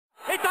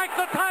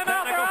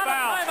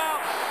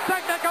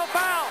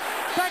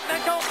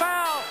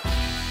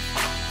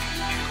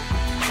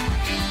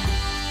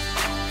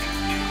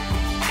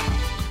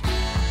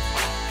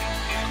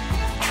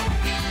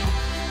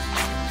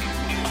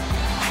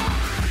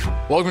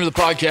Welcome to the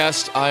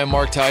podcast. I am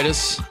Mark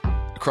Titus.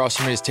 Across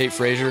from me is Tate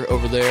Frazier.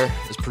 Over there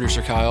is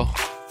producer Kyle.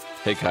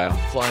 Hey, Kyle.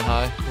 Flying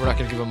high. We're not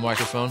going to give him a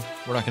microphone.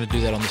 We're not going to do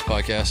that on this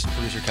podcast.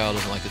 Producer Kyle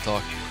doesn't like to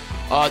talk.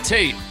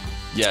 Tate.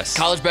 Yes.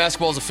 College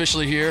basketball is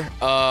officially here.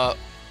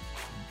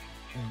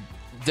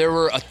 There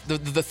were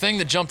the thing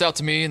that jumped out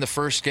to me in the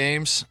first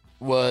games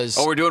was...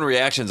 Oh, we're doing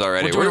reactions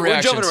already.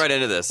 We're jumping right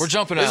into this. We're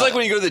jumping out. It's like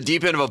when you go to the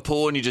deep end of a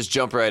pool and you just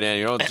jump right in.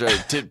 You don't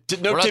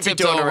no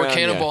tippy-toeing around. We're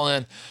cannonballing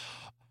in.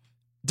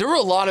 There were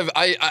a lot of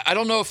I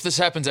don't know if this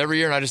happens every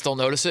year and I just don't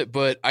notice it,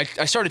 but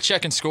I started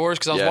checking scores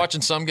because I was watching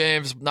some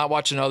games, not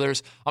watching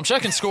others. I'm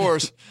checking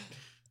scores.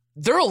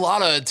 There are a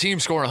lot of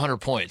teams scoring 100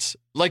 points.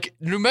 Like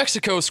New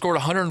Mexico scored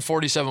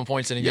 147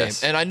 points in a game,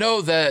 and I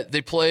know that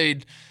they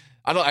played.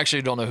 I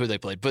don't know who they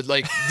played, but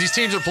like these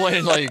teams are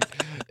playing like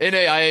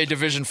NAIA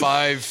Division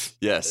V.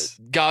 Yes.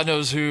 God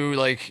knows who.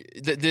 Like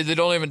they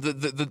don't even.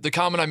 The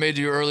comment I made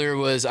to you earlier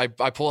was I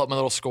pull up my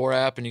little score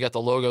app and you got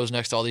the logos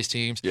next to all these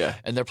teams. Yeah.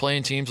 And they're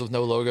playing teams with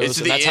no logos. It's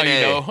and the that's NA, how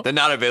you know. the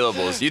not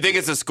availables. You think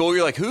it's a school?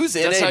 You're like, who's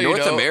NA?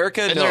 North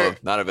America? And no,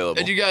 not available.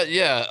 And you got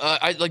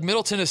like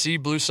Middle Tennessee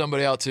blew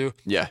somebody out too.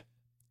 Yeah.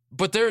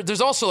 But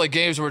there's also like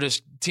games where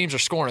just teams are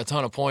scoring a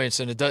ton of points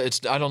and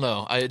it's I don't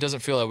know. It doesn't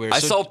feel that weird. I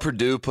saw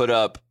Purdue put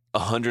up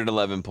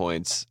 111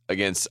 points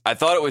against. I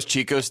thought it was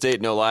Chico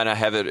State. No lie, I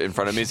have it in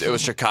front of me. It was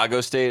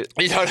Chicago State.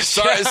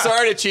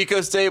 Sorry to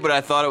Chico State, but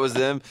I thought it was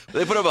them.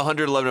 They put up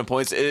 111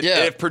 points.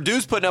 If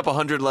Purdue's putting up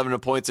 111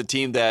 points, a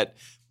team that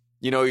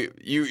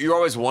you're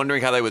always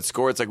wondering how they would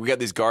score. It's like we got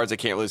these guards that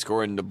can't really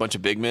score and a bunch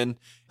of big men.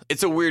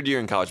 It's a weird year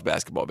in college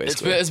basketball.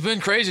 Basically, it's been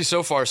crazy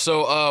so far.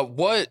 So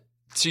what?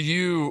 To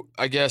you,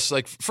 I guess,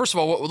 like, first of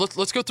all,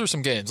 let's go through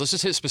some games. Let's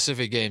just hit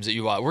specific games that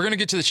you watch. We're going to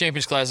get to the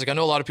Champions Classic. I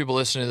know a lot of people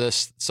listening to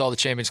this saw the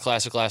Champions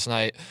Classic last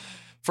night.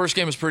 First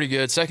game was pretty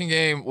good. Second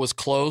game was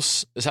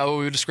close, is how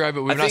we would describe it.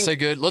 We would not say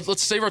good.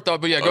 Let's save our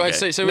thought. But yeah, go ahead.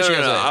 Say what you're going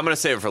to say. I'm going to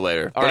save it for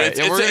later. All right.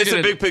 It's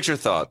a big picture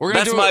thought.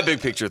 That's my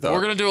big picture thought. We're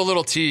going to do a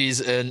little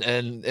tease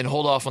and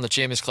hold off on the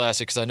Champions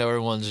Classic because I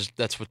know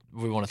that's what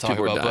we want to talk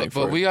about.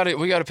 But we got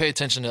to pay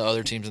attention to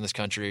other teams in this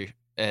country.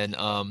 And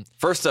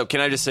first up, can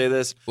I just say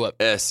this? What?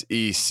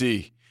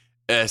 SEC.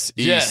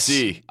 Yes.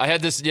 I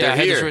had this. Yeah, I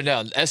had this written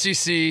down.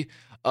 SEC.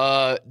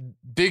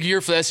 Big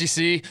year for the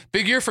SEC.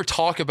 Big year for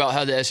talk about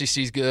how the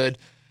SEC is good.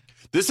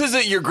 This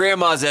isn't your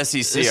grandma's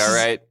SEC, all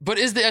right? But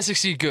is the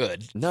SEC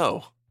good?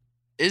 No.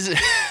 Is it?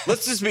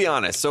 Let's just be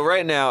honest. So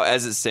right now,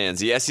 as it stands,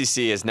 the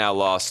SEC has now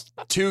lost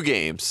 2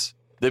 games.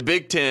 The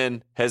Big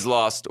Ten has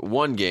lost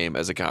 1 game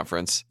as a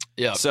conference.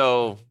 Yeah.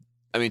 So,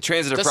 I mean,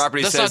 transitive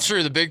property says... That's not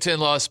true. The Big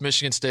Ten lost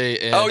Michigan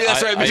State. And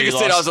that's right. Michigan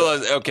State also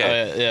lost.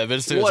 Okay. Yeah, but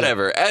it's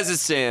whatever. As it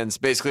stands,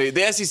 basically,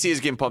 the SEC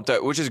is getting pumped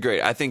up, which is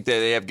great. I think that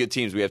they have good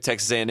teams. We have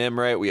Texas A&M,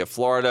 right? We have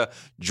Florida,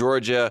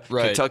 Georgia.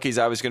 Right. Kentucky's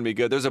obviously going to be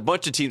good. There's a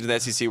bunch of teams in the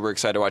SEC we're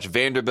excited to watch.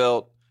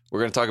 Vanderbilt. We're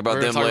going to talk about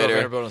them later. About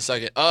Vanderbilt in a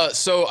second.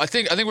 So I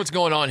think what's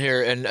going on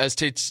here, and as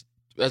Tate's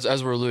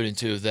as we're alluding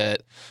to,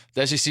 that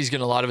the SEC is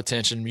getting a lot of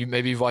attention.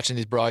 Maybe you're watching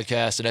these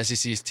broadcasts, and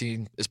SEC's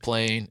team is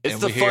playing. It's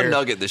the fun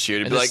nugget this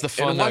year to be like,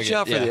 and watch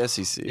out for the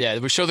SEC. Yeah,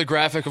 we show the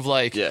graphic of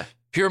like,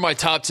 here are my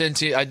top 10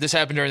 teams. This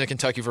happened during the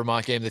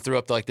Kentucky-Vermont game. They threw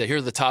up like that. Here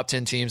are the top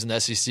 10 teams in the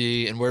SEC,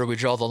 and where do we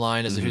draw the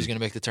line as to who's going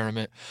to make the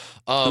tournament?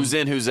 Who's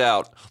in, who's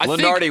out?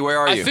 Lenardi, where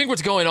are you? I think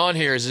what's going on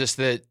here is just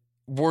that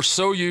we're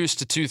so used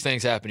to 2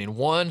 things happening.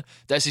 1,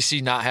 the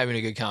SEC not having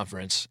a good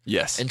conference.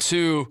 Yes. And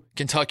 2,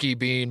 Kentucky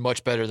being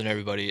much better than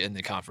everybody in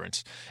the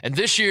conference. And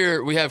this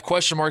year we have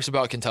question marks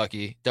about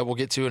Kentucky that we'll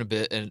get to in a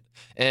bit.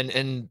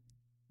 And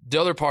the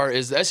other part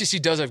is the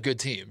SEC does have good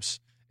teams.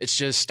 It's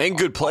just and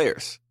good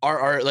players.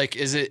 Are like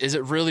is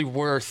it really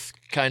worth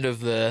kind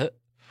of the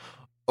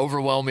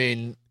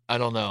overwhelming, I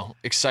don't know,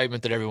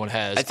 excitement that everyone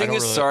has? I think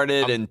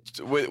started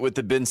with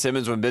the Ben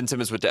Simmons when Ben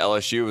Simmons went to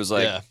LSU. It was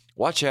like,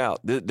 watch out.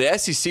 The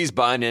SEC's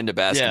buying into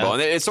basketball.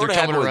 And it sort of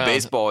happened with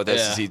baseball with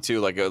SEC too.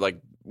 Like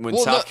when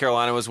South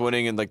Carolina was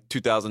winning in like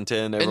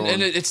 2010.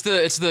 And it's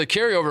the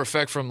carryover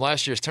effect from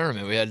last year's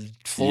tournament. We had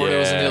Florida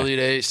was in the Elite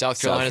Eight,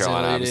 South Carolina's in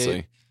the Elite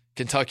Eight.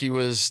 Kentucky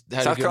had South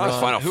a good Carolina's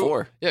run. Final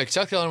Four. Yeah,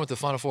 South Carolina with the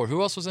Final Four.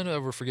 Who else was in it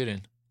that we're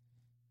forgetting?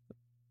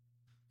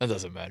 That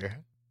doesn't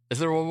matter. Is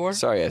there one more?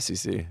 Sorry,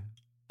 SEC.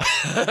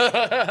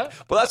 Well,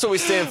 that's what we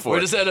stand for.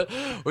 We just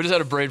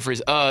had a brain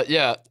freeze.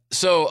 Yeah.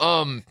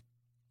 So,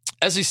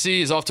 SEC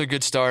is off to a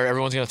good start.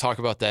 Everyone's going to talk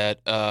about that.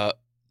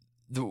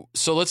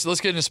 So let's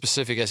get into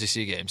specific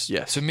SEC games.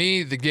 Yes. To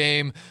me, the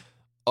game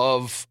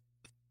of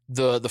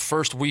the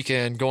first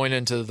weekend, going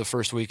into the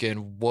first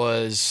weekend,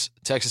 was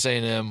Texas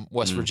A&M,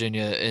 West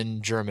Virginia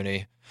in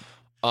Germany.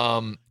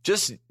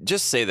 Just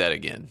say that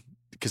again,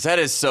 because that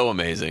is so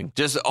amazing.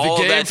 Just all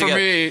the game that for together.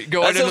 me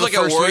going that into sounds the like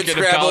first a word weekend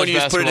of scrabble, college and you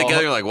just put it basketball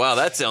together. You're like, wow,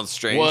 that sounds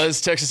strange.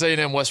 Was Texas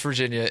A&M, West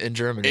Virginia in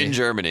Germany? In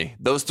Germany,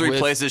 those 3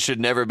 places should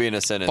never be in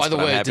a sentence. By the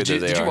way, did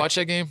you watch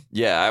that game?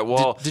 Yeah.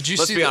 Did you?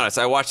 Let's be honest.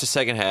 I watched the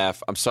second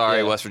half. I'm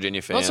sorry, West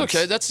Virginia fans. That's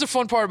okay. That's the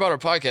fun part about our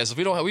podcast.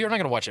 We are not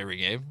going to watch every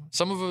game.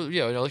 Some of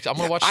it, like I'm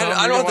going to watch.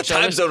 I don't have the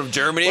time zone of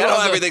Germany. I don't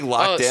have everything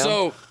locked down.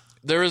 So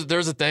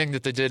there's a thing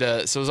that they did.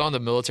 So it was on the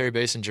military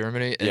base in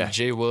Germany, and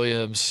Jay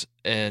Williams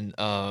and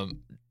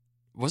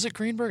was it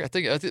Greenberg? I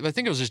think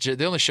it was just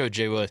they only showed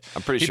Jay Williams.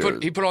 I'm pretty sure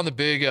he put on the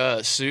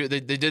big suit. They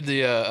did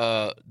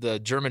the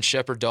German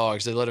Shepherd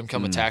dogs. They let him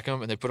come attack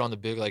him, and they put on the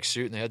big like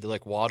suit, and they had to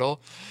like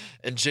waddle.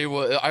 And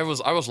I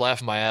was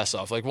laughing my ass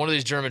off. Like one of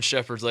these German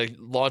Shepherds like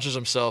launches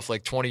himself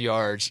like 20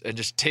 yards and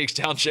just takes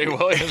down Jay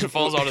Williams and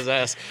falls on his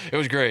ass. It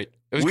was great.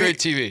 It was great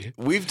TV.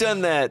 We've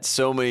done that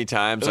so many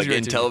times, like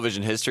in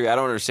television history. I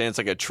don't understand. It's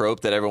like a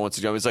trope that everyone wants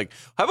to jump. It's like,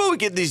 how about we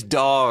get these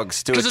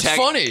dogs to attack? Because it's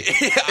funny.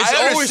 It's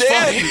always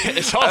funny.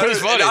 It's always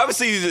funny. And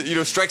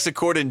obviously, strikes a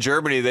chord in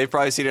Germany. They've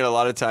probably seen it a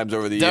lot of times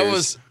over the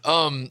years.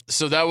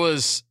 That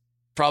was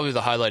probably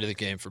the highlight of the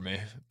game for me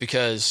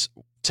because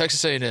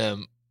Texas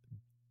A&M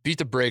beat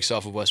the brakes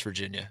off of West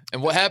Virginia.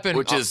 And what happened?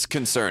 Which is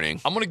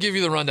concerning. I'm going to give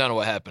you the rundown of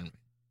what happened.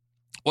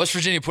 West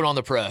Virginia put on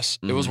the press.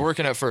 It was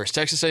working at first.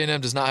 Texas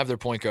A&M does not have their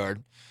point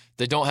guard.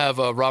 They don't have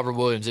Robert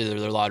Williams either,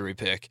 their lottery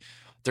pick.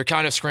 They're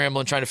kind of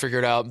scrambling, trying to figure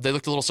it out. They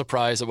looked a little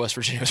surprised that West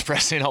Virginia was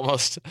pressing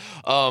almost.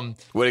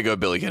 Way to go,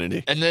 Billy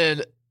Kennedy. And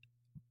then,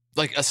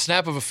 like a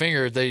snap of a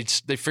finger, they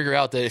figure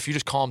out that if you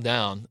just calm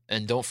down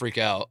and don't freak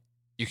out,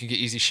 you can get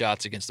easy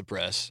shots against the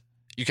press.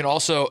 You can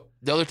also,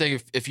 the other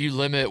thing, if you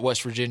limit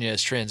West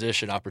Virginia's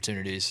transition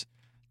opportunities,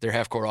 their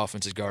half-court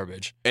offense is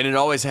garbage. And it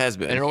always has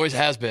been.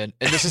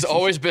 And this has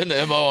always been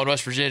the MO on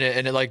West Virginia.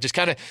 And it like just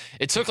kind of,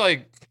 it took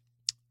like,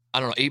 I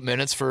don't know, 8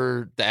 minutes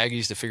for the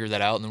Aggies to figure that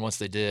out. And then once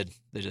they did,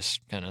 they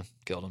just kind of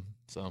killed them.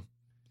 So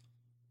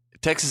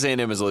Texas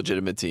A&M is a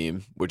legitimate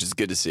team, which is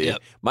good to see. Yep.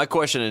 My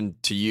question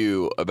to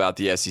you about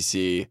the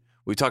SEC,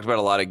 we talked about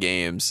a lot of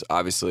games,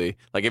 obviously.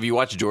 Like, have you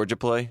watched Georgia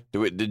play?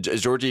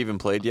 Has Georgia even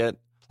played yet?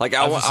 Like,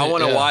 I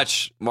want to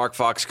watch Mark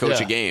Fox coach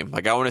a game.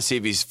 Like, I want to see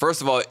if he's,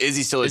 first of all, is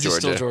he still at Georgia? Is he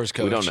still Georgia's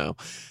coach? We don't know.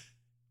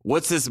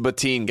 What's this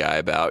Mateen guy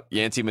about?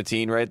 Yancey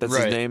Mateen, right? That's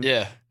his name?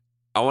 Yeah.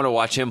 I want to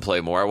watch him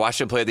play more. I watched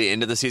him play at the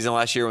end of the season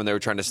last year when they were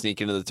trying to sneak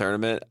into the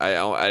tournament.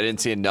 I didn't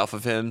see enough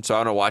of him, so I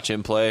want to watch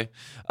him play.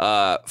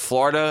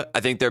 Florida,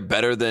 I think they're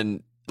better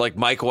than like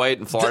Mike White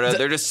in Florida.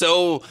 They're just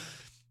so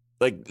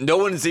like no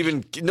one's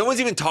even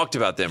talked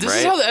about them. This right?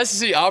 is how the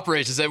SEC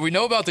operates: is that we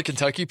know about the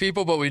Kentucky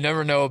people, but we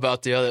never know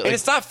about the other. Like, and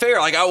it's not fair.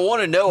 Like I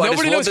want to know.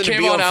 Nobody knows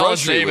Kayvon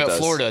Allen's name at us.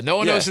 Florida. No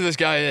one knows who this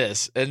guy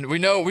is, and we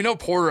know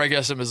Porter. I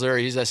guess in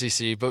Missouri, he's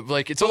SEC, but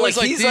like it's always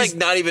like he's these, like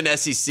not even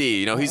SEC.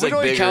 You know, he's we like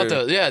don't bigger. even count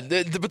those. Yeah,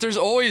 but there's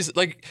always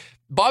like.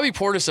 Bobby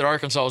Portis at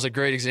Arkansas was a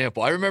great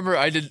example. I remember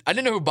I didn't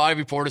know who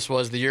Bobby Portis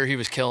was the year he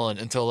was killing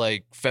until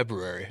like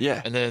February.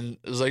 Yeah. And then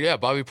it was like, yeah,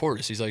 Bobby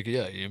Portis. He's like,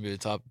 yeah, you're going to be a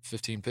top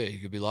 15 pick. You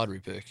could be lottery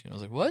pick. And I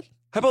was like, what?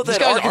 How about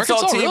that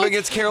Arkansas team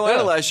against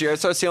Carolina last year? I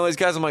started seeing all these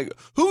guys. I'm like,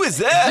 who is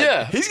that?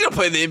 Yeah. He's going to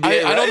play in the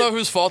NBA, I don't know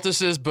whose fault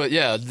this is, but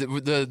yeah,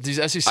 these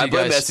SEC guys. I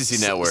blame the SEC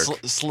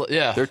Network.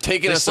 Yeah. They're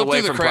taking us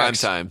away from prime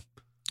time.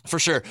 For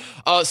sure.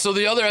 So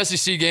the other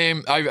SEC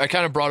game, I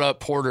kind of brought up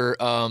Porter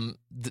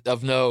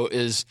of note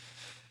is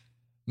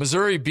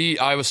Missouri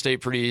beat Iowa State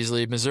pretty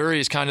easily. Missouri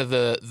is kind of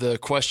the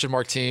question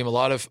mark team. A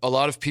lot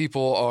of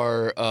people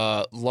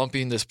are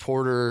lumping this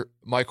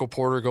Michael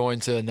Porter going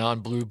to a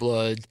non-blue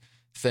blood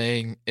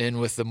thing in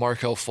with the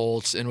Markelle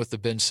Fultz, in with the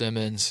Ben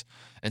Simmons,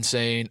 and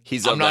saying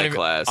he's of that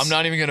class. I'm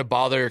not even going to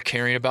bother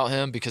caring about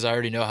him because I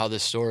already know how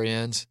this story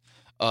ends.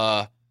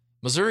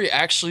 Missouri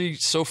actually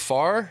so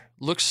far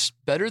looks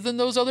better than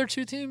those other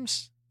two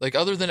teams, like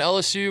other than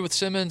LSU with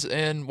Simmons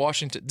and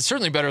Washington.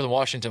 Certainly better than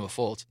Washington with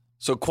Fultz.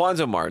 So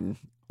Cuonzo Martin.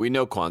 We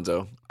know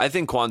Cuonzo. I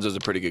think Cuonzo's a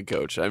pretty good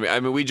coach. I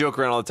mean, we joke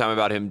around all the time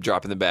about him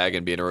dropping the bag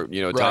and being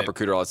a top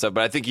recruiter, all that stuff.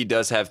 But I think he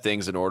does have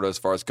things in order as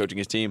far as coaching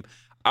his team.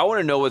 I want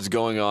to know what's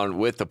going on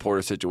with the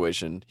Porter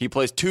situation. He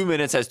plays 2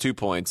 minutes, has 2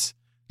 points.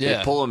 Yeah.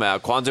 They pull him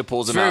out. Cuonzo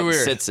pulls him out,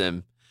 weird. Sits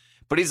him.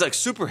 But he's like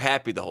super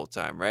happy the whole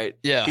time, right?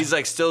 Yeah. He's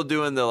like still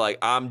doing the like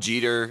I'm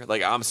Jeter,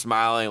 like I'm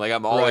smiling, like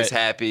I'm always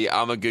happy.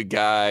 I'm a good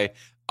guy.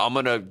 I'm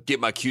gonna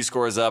get my Q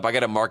scores up. I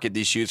got to market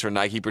these shoes for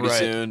Nike pretty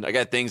soon. I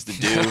got things to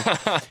do,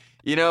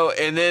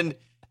 and then.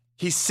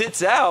 He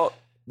sits out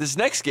this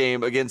next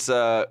game against,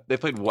 they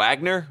played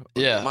Wagner.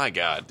 Yeah. My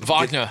God.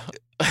 Wagner.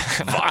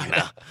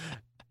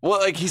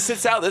 Well, like, he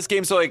sits out this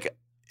game, so, like,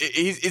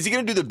 is he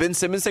going to do the Ben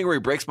Simmons thing where he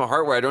breaks my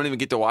heart, where I don't even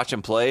get to watch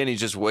him play and he's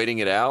just waiting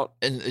it out?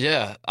 And,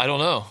 yeah, I don't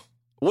know.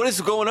 What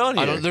is going on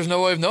here? There's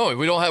no way of knowing.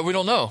 We don't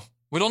know.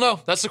 We don't know.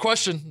 That's the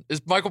question.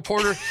 Is Michael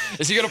Porter,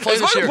 is he going to play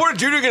this year? Is Michael Porter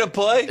Jr. going to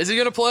play? Is he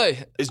going to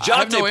play? Is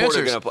Jonte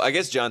Porter going to play? I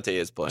guess Jonte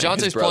is playing.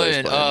 Jonte's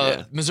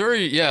playing.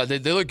 Missouri, they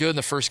look good in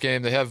the first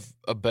game. They have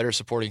a better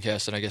supporting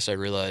cast than I guess I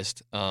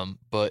realized.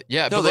 But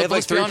yeah. No, they have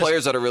like 3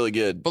 players that are really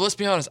good. But let's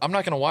be honest, I'm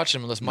not going to watch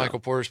them unless Michael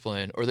Porter's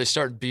playing or they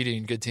start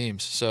beating good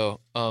teams.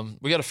 So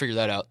we got to figure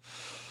that out.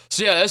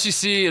 So yeah,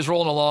 SEC is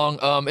rolling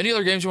along. Any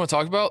other games you want to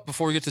talk about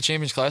before we get to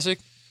Champions Classic?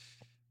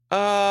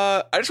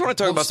 I just want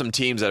to talk about some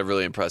teams that have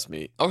really impressed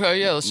me.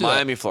 Okay, yeah, let's do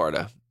Miami,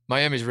 Florida.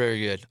 Miami's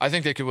very good. I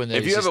think they could win the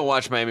If you haven't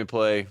watched Miami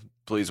play,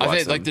 please watch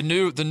them. Like the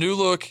new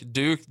look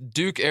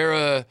Duke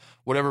era,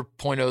 whatever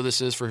 0.0 this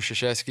is for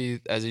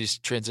Krzyzewski as he's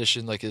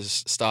transitioned like his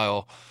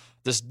style.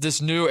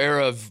 This new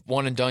era of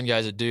one and done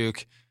guys at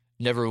Duke.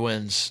 never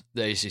wins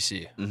the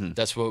ACC. Mm-hmm.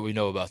 That's what we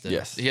know about them.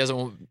 Yes.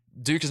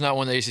 Duke has not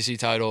won the ACC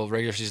title,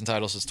 regular season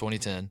title, since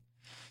 2010.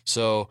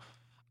 So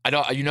I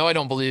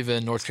don't believe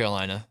in North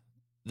Carolina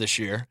this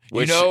year.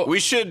 We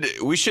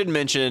should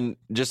mention,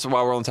 just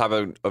while we're on top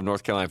of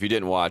North Carolina, if you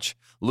didn't watch,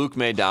 Luke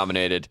May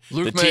dominated.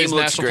 Luke the May team is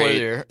looks National Player of the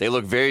great. Year. They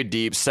look very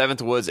deep.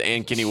 Seventh Woods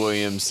and Kenny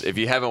Williams. If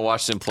you haven't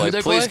watched them play,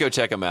 please go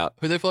check them out.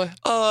 Who they play?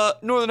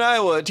 Northern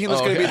Iowa. A team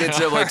that's going to be in the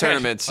NCAA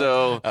tournament.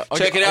 So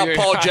check it out,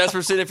 Paul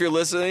Jesperson, if you're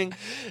listening.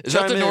 Is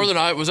that the Northern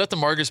Iowa? Was that the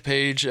Marcus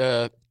Page?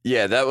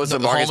 Yeah, that was the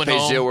Marcus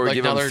Page deal where we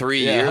give him 3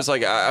 years. Yeah.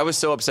 Like, I was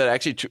so upset. I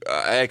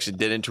actually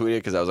didn't tweet it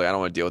because I was like, I don't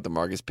want to deal with the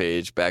Marcus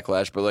Page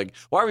backlash. But like,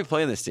 why are we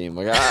playing this team?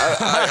 Like,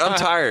 I'm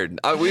tired.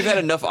 We've had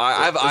enough.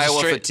 I have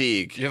Iowa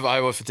fatigue. You have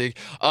Iowa fatigue.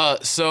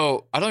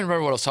 So I don't even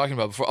remember what I was talking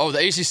about before. Oh, the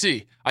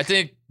ACC. I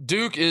think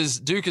Duke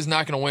is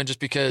not going to win just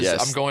because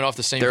I'm going off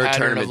the same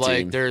pattern of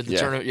like they're the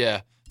tournament.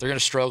 Yeah, they're going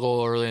to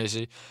struggle early in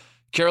the ACC.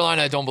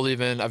 Carolina, I don't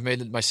believe in. I've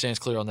made my stance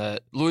clear on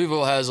that.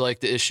 Louisville has like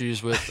the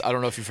issues with. I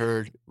don't know if you've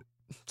heard.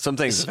 Some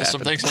things have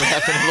happened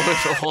in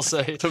Louisville, we'll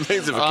say. Some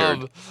things have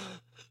occurred.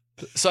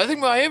 So I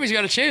think Miami's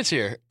got a chance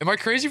here. Am I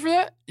crazy for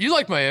that? You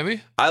like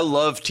Miami? I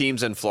love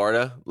teams in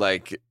Florida,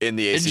 like in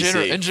the ACC.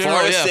 In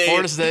general,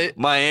 Florida State.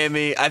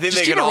 Miami. I think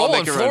just they can all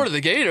make a Florida, run.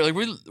 the Gator. Like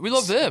we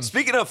love them.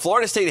 Speaking of,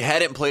 Florida State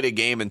hadn't played a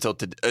game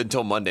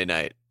until Monday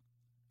night.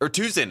 Or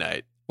Tuesday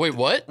night. Wait,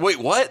 what?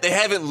 They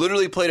haven't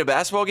literally played a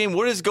basketball game?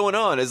 What is going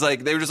on? It's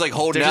like they were just like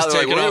holding out.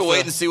 They're like, we're going to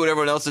wait and see what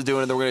everyone else is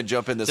doing, and then we're going to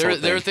jump in this whole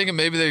thing. They were thinking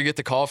maybe they would get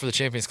the call for the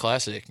Champions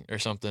Classic or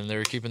something. They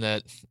were keeping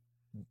that.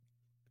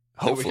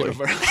 Hopefully.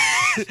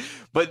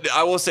 But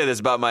I will say this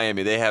about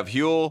Miami. They have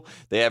Huell.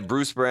 They have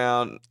Bruce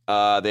Brown.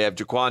 They have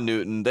Jaquan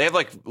Newton. They have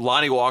like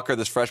Lonnie Walker,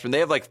 this freshman. They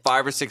have like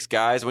 5 or 6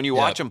 guys. When you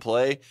watch them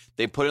play,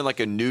 they put in like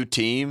a new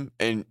team,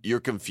 and you're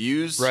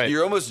confused. Right.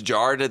 You're almost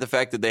jarred at the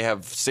fact that they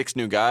have 6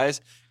 new guys,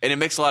 and it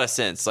makes a lot of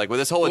sense. Like with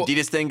this whole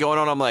Adidas thing going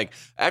on, I'm like,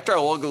 after I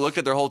looked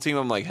at their whole team,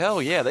 I'm like,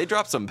 hell yeah, they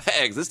dropped some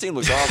bags. This team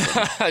looks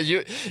awesome.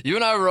 You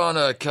and I were on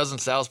a Cousin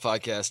Sal's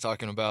podcast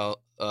talking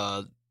about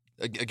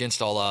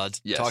Against All Odds,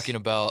 talking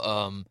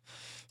about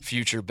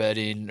future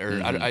betting,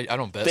 or I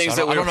don't bet.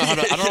 So I don't know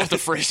what the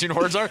phrasing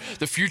words are.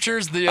 The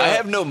futures. I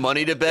have no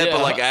money to bet,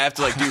 but like I have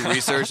to like do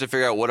research to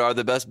figure out what are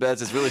the best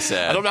bets. It's really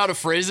sad. I don't know how to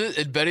phrase it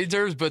in betting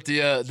terms, but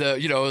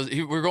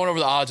we're going over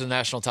the odds of the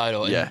national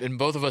title, and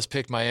both of us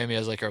picked Miami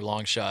as like our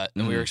long shot,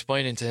 and we were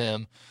explaining to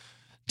him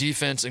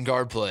defense and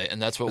guard play,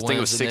 and that's what wins. I think it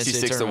was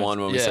 66 to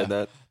 1 when we said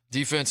that.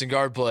 Defense and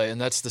guard play,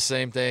 and that's the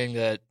same thing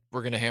that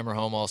we're going to hammer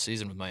home all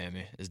season with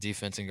Miami is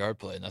defense and guard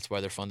play, and that's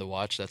why they're fun to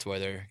watch. That's why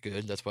they're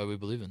good. That's why we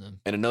believe in them.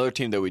 And another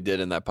team that we did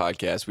in that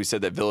podcast, we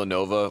said that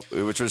Villanova,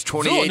 which was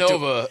 28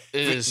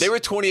 they were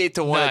 28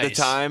 to 1 at the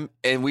time,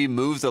 and we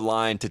moved the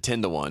line to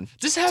 10 to 1.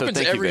 This happens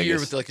every year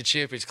with like the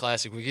Champions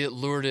Classic. We get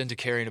lured into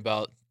caring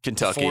about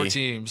Kentucky, 4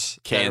 teams,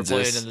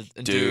 Kansas,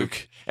 in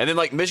Duke, and then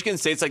like Michigan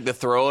State's like the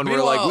throw, and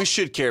we're like, we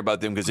should care about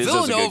them because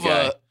Izzo's a good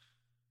guy.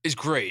 Is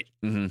great.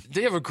 Mm-hmm.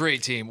 They have a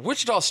great team.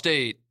 Wichita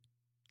State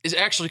is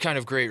actually kind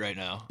of great right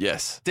now.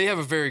 Yes. They have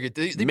a very good...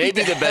 They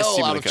maybe beat the best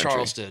team out in the of country.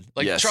 Charleston.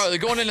 Like, they're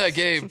going into that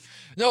game...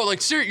 No,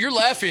 like, seriously, you're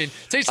laughing.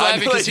 Tate's laughing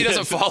because he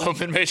doesn't follow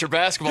mid-major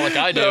basketball like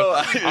I do.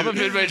 No, I'm a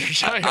mid-major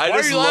China. Why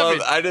are you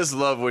laughing? I just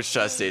love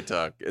Wichita State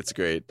talk. It's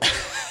great.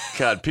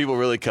 God, people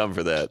really come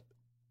for that.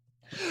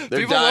 They're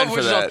people dying love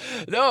for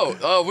Wichita. that.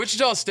 No,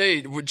 Wichita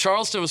State.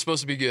 Charleston was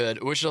supposed to be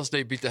good. Wichita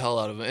State beat the hell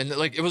out of them, and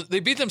like they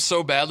beat them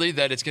so badly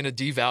that it's going to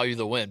devalue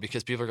the win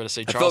because people are going to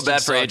say Charleston. I felt bad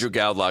for sucks. Andrew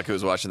Gowdlock who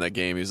was watching that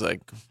game. He's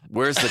like,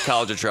 "Where's the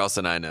College of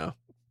Charleston I know?"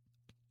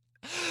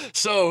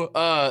 So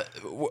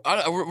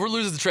we're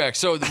losing the track.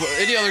 So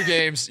any other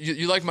games?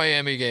 You like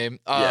Miami game?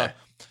 Yeah.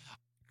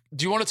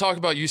 Do you want to talk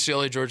about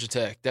UCLA Georgia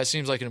Tech? That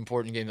seems like an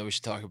important game that we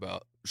should talk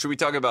about. Should we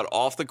talk about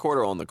off the court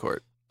or on the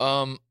court?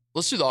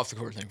 Let's do the off the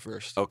court thing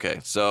first. Okay,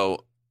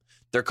 so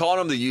they're calling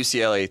them the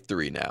UCLA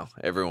 3 now.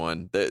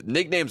 Everyone, the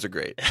nicknames are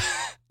great.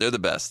 They're the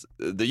best.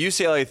 The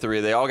UCLA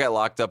 3, they all got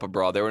locked up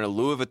abroad. They were in a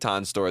Louis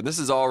Vuitton store. And this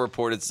is all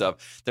reported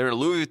stuff. They're in a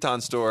Louis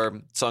Vuitton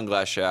store,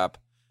 sunglass shop,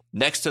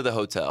 next to the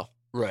hotel.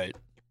 Right.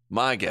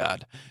 My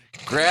God.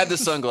 Grab the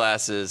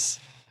sunglasses.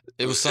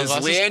 It was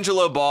sunglasses? It's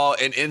LiAngelo Ball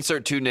and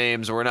insert 2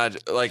 names. We're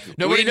not like...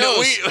 Nobody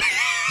knows.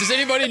 Does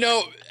anybody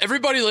know?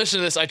 Everybody listen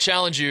to this. I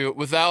challenge you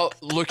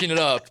without looking it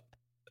up.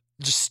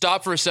 Just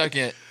stop for a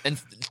second and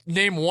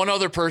name one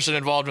other person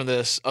involved in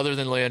this other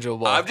than LiAngelo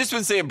Ball. I've just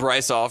been saying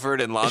Bryce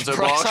Alford and Lonzo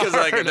Ball because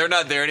like they're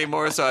not there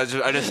anymore, so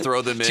I just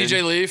throw them in.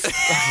 TJ Leaf.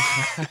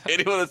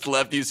 Anyone that's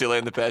left UCLA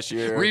in the past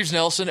year. Reeves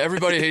Nelson.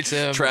 Everybody hates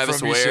him.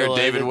 Travis Ware, UCLA.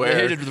 David Ware.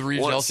 They hated the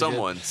Reeves Nelson.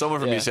 Someone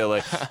from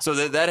UCLA. So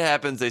that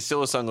happens. They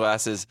steal the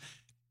sunglasses.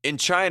 In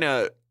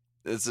China,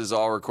 this is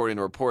all recording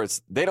the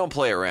reports. They don't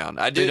play around.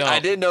 I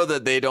did know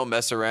that they don't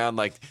mess around.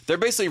 Like they're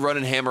basically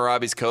running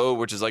Hammurabi's code,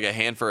 which is like a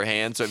hand for a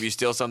hand. So if you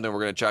steal something, we're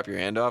going to chop your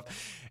hand off.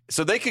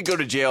 So they could go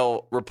to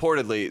jail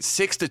reportedly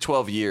 6 to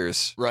 12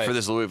 years for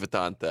this Louis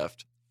Vuitton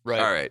theft. Right.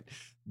 All right.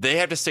 They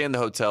have to stay in the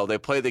hotel. They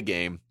play the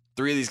game.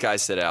 3 of these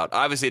guys sit out.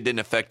 Obviously, it didn't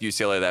affect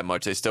UCLA that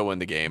much. They still win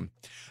the game.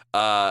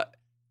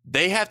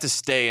 They have to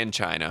stay in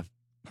China.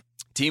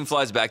 Team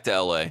flies back to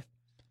L.A.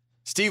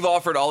 Steve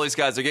offered all these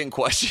guys are getting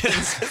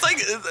questions.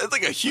 It's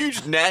like a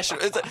huge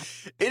national.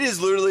 It is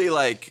literally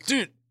like,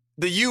 dude,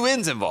 the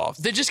UN's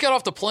involved. They just got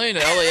off the plane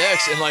at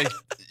LAX, and like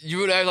you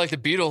would act like the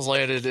Beatles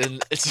landed,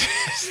 and it's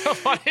so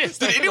funny.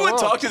 Did anyone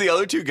talk to the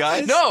other two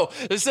guys? No,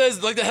 it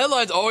says like the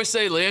headlines always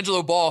say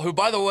LiAngelo Ball, who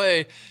by the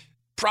way,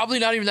 probably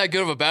not even that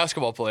good of a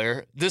basketball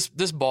player. This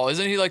Ball,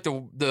 isn't he like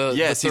the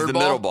yes, the third he's the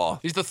ball? middle ball.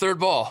 He's the third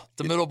ball,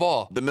 the middle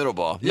ball. The middle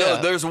ball. Yeah.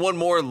 No, there's one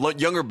more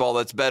younger ball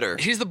that's better.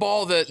 He's the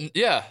ball that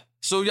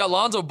So you got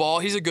Lonzo Ball.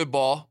 He's a good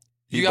ball.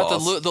 You got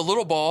the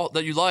little ball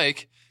that you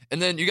like,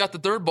 and then you got the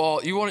third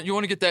ball. You want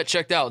to get that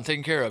checked out and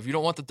taken care of. You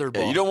don't want the third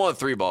ball. You don't want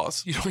 3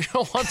 balls. You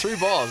don't want 3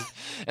 balls.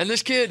 And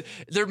this kid,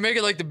 they're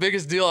making like the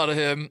biggest deal out of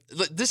him.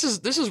 This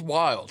is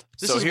wild.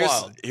 This is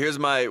wild. Here's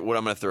what I'm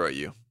going to throw at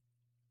you.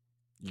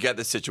 You got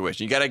this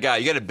situation. You got a guy.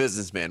 You got a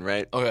businessman,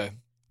 right? Okay.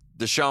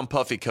 Deshaun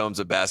Puffy Combs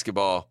of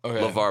basketball, okay.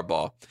 LeVar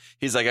Ball.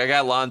 He's like, I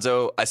got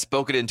Lonzo. I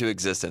spoke it into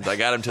existence. I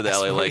got him to the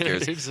LA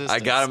Lakers. I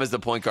got him as the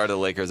point guard of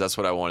the Lakers. That's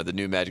what I wanted, the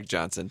new Magic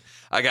Johnson.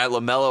 I got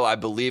LaMelo. I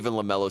believe in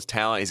LaMelo's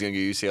talent. He's going to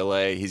go to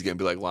UCLA. He's going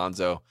to be like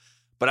Lonzo.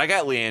 But I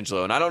got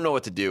LiAngelo, and I don't know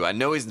what to do. I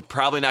know he's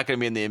probably not going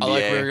to be in the NBA. I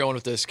like where you're going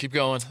with this. Keep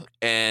going.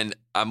 And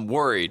I'm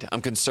worried.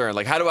 I'm concerned.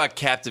 Like, how do I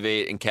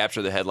captivate and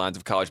capture the headlines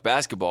of college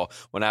basketball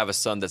when I have a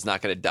son that's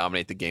not going to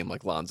dominate the game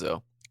like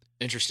Lonzo?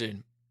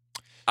 Interesting.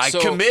 I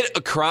commit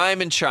a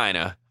crime in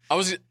China. I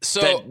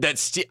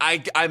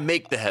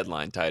make the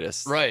headline,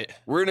 Titus. Right.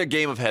 We're in a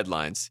game of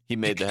headlines. He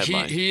made the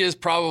headline. He is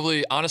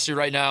probably, honestly,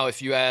 right now,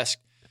 if you ask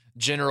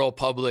general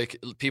public,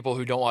 people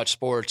who don't watch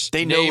sports,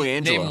 they know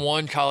LiAngelo. Name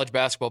one college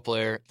basketball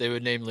player, they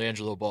would name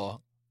LiAngelo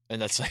Ball.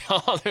 And that's like,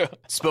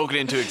 spoken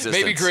into existence.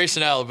 Maybe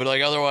Grayson Allen, but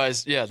like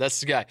otherwise, yeah, that's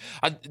the guy.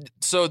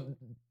 So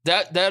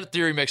that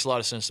theory makes a lot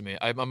of sense to me.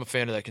 I'm a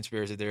fan of that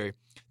conspiracy theory.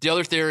 The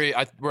other theory,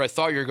 where I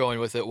thought you were going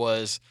with it,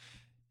 was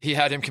he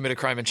had him commit a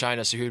crime in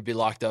China, so he would be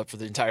locked up for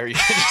the entire year.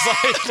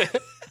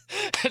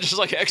 just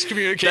like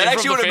excommunicated. That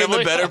actually would have been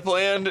the better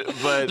plan,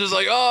 but just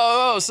like,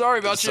 oh, sorry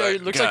about you.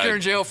 Looks like you're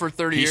in jail for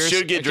 30 years. He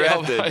should get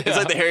drafted. Yeah. It's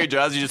like the Harry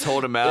Giles. You just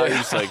hold him out.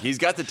 He's like, he's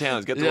got the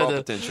talent. He's got the raw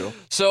potential.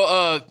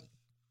 So,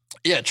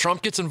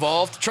 Trump gets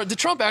involved. Did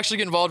Trump actually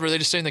get involved, or are they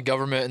just saying the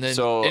government? And then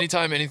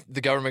anytime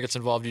the government gets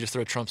involved, you just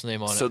throw Trump's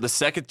name on it. So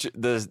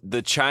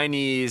the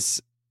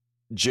Chinese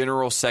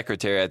general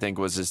secretary, I think,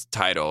 was his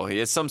title. He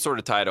has some sort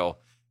of title.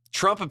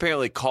 Trump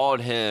apparently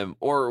called him,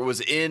 or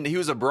he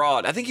was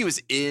abroad. I think he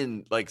was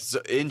in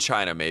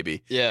China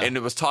maybe. Yeah. And it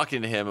was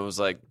talking to him and was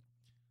like,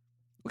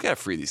 we got to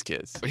free these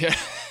kids. Yeah.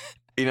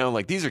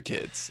 These are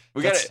kids.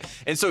 We got it.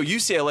 And so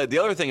UCLA, the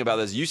other thing about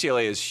this,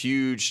 UCLA has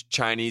huge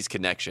Chinese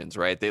connections,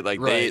 right?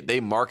 They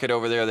market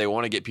over there. They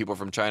want to get people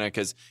from China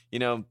because,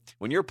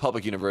 when you're a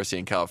public university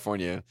in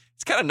California,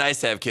 it's kind of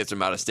nice to have kids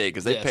from out of state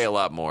because they pay a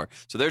lot more.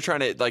 So they're trying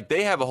to,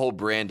 they have a whole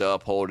brand to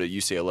uphold at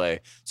UCLA.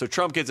 So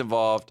Trump gets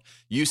involved.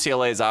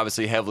 UCLA is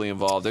obviously heavily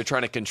involved. They're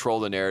trying to control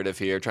the narrative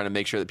here, trying to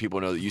make sure that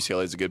people know that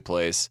UCLA is a good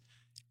place.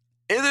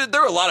 And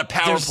there are a lot of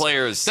power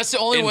players. That's the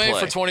only way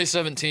for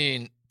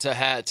 2017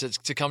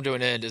 to come to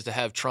an end is to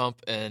have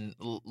Trump and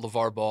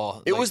LeVar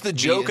Ball. It was the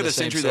joke of the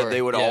century that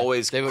they would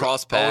always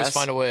cross paths. Always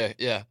find a way,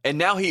 yeah. And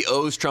now he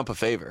owes Trump a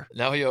favor.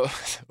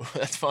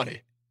 That's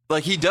funny.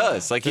 Like he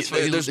does. Like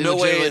there's no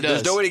way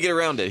to get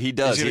around it. He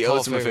does. He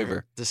owes him a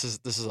favor. This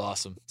is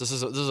awesome. This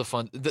is a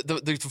fun.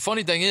 The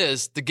funny thing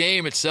is the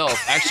game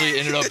itself actually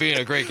ended up being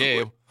a great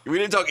game. We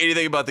didn't talk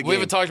anything about the game. We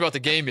haven't talked about the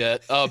game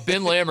yet.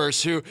 Ben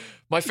Lammers, who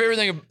my favorite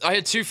thing, I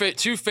had two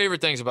favorite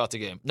things about the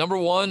game. Number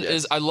one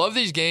is I love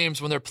these games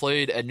when they're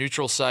played at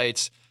neutral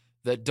sites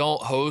that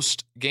don't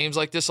host games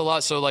like this a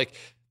lot. So like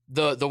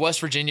the West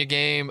Virginia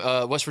game,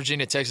 West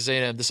Virginia, Texas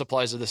A&M, this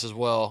applies to this as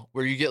well,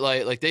 where you get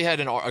like they had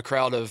a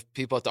crowd of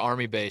people at the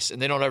Army base, and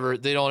they don't ever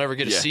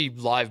get to see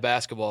live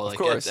basketball at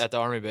the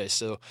Army base.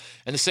 So,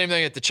 and the same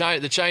thing at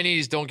the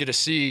Chinese don't get to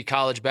see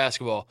college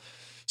basketball.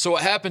 So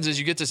what happens is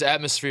you get this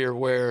atmosphere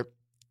where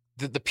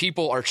the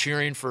people are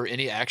cheering for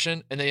any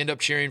action, and they end up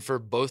cheering for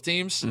both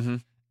teams. Mm-hmm.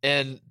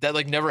 And that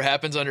never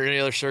happens under any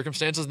other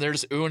circumstances. And they're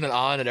just oohing and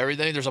ahhing at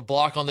everything. There's a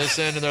block on this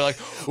end, and they're like,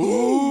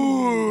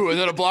 ooh, and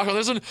then a block on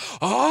this end,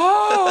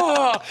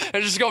 ah,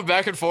 and just go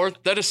back and forth.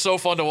 That is so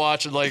fun to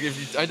watch. And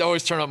I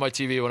always turn on my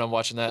TV when I'm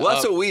watching that. Well,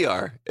 that's what we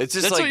are. It's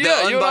just the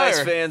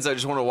unbiased fans. I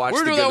just want to watch.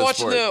 We're doing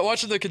that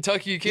watching the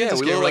Kentucky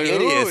Kansas game. We look like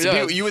idiots.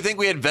 Yeah. You would think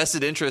we had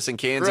vested interest in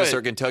Kansas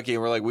or Kentucky,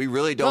 and we're like, we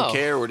really don't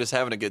care. We're just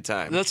having a good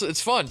time.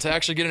 It's fun to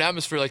actually get an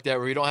atmosphere like that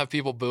where you don't have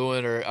people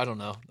booing, or I don't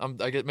know.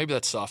 Maybe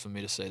that's soft of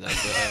me to say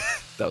that. But,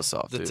 that was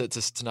soft,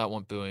 to not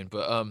want booing.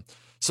 But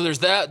so there's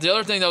that. The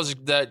other thing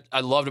that I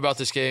loved about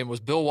this game was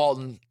Bill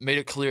Walton made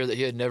it clear that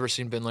he had never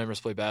seen Ben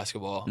Lammers play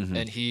basketball,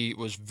 and he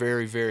was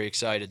very, very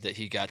excited that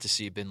he got to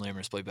see Ben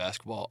Lammers play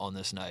basketball on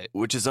this night,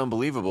 which is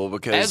unbelievable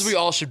because as we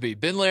all should be.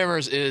 Ben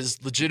Lammers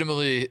is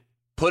legitimately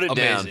amazing.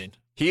 Down.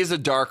 He is a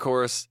dark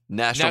horse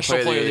national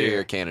player of the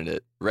year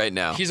candidate right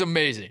now. He's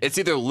amazing. It's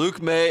either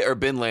Luke May or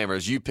Ben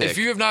Lammers. You pick. If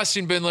you have not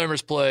seen Ben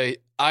Lammers play,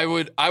 I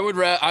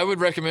would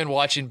recommend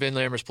watching Ben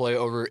Lammers play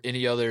over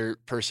any other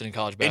person in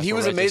college basketball. And he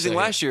was amazing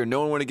last year.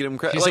 No one wanted to give him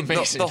credit. He's like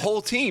amazing. The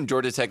whole team,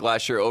 Georgia Tech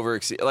last year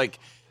like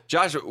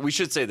Josh. We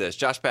should say this.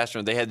 Josh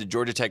Pastner. They had the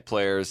Georgia Tech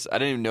players. I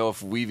didn't even know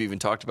if we've even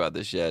talked about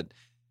this yet.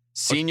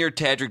 Senior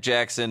Tadrick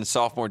Jackson,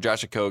 sophomore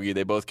Josh Okogie,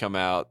 they both come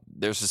out.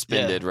 They're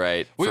suspended,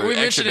 right? We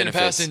mentioned in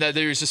passing that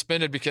they were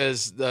suspended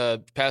because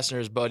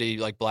Pastner's buddy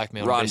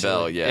blackmailed Ron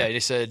Bell, Yeah, he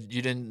said,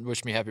 you didn't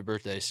wish me happy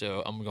birthday,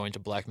 so I'm going to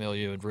blackmail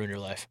you and ruin your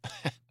life.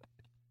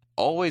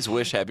 Always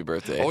wish happy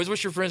birthday. Always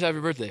wish your friends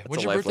happy birthday.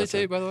 When's your birthday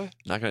today, by the way?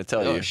 Not going to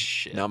tell you.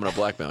 Shit. Now I'm going to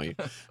blackmail you.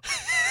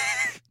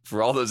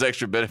 For all those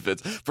extra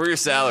benefits. For your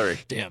salary.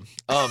 Damn.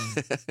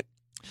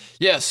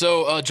 Yeah,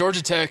 so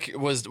Georgia Tech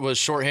was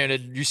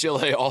shorthanded.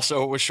 UCLA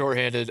also was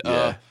shorthanded.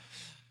 Yeah.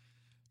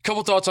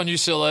 Couple thoughts on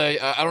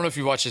UCLA. I don't know if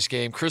you watched this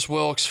game. Chris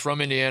Wilkes from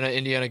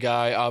Indiana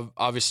guy.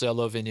 Obviously, I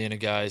love Indiana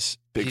guys.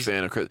 Big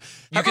fan of Chris.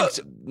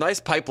 Nice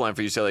pipeline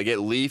for UCLA. They get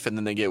Leaf and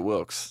then they get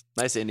Wilkes.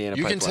 Nice Indiana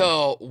pipeline. You can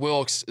tell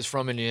Wilkes is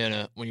from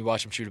Indiana when you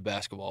watch him shoot a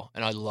basketball,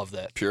 and I love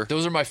that. Pure.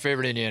 Those are my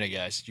favorite Indiana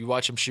guys. You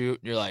watch him shoot,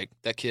 and you're like,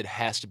 that kid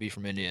has to be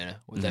from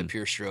Indiana with that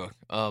pure stroke.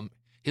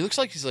 He looks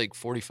like he's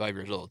 45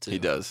 years old, too. He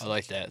does. I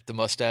like that. The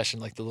mustache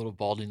and the little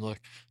balding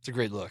look. It's a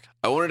great look.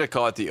 I wanted to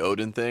call it the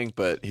Odin thing,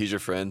 but he's your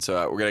friend, so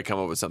we're going to come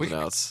up with something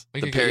else.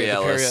 The Perry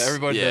Ellis.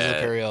 Everybody does the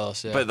Perry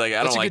Ellis, yeah. But I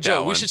don't That's like a good joke. that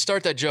one. We should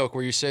start that joke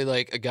where you say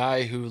a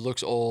guy who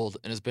looks old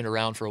and has been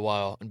around for a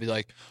while and be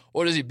like,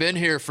 what has he been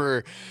here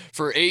for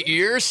 8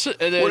 years?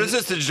 And then, what is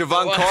this, the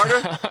Javon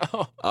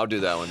Carter? I'll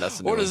do that one. That's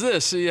the new What one. is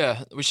this? So,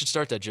 yeah, we should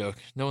start that joke.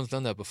 No one's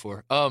done that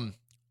before.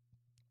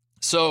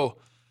 So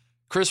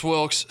Chris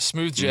Wilkes,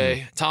 Smooth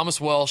J,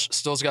 Thomas Welsh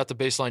still's got the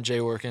baseline J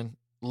working.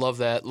 Love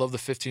that. Love the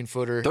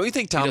 15-footer. Don't you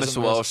think Thomas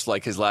Welsh,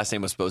 his last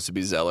name was supposed to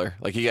be Zeller?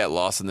 He got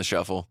lost in the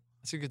shuffle.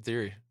 That's a good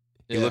theory.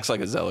 He looks like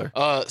a Zeller.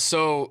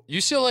 So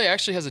UCLA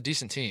actually has a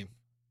decent team.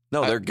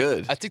 No, they're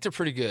good. I think they're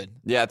pretty good.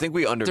 Yeah, I think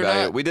we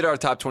undervalued. We did our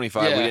top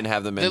 25. Yeah, we didn't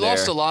have them in there. They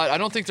lost a lot. I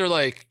don't think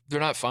they're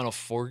not Final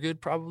Four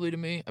good, probably, to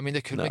me. I mean, they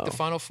could make the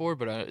Final Four,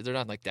 but they're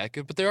not that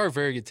good. But they are a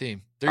very good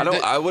team.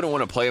 I wouldn't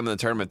want to play them in the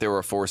tournament if they were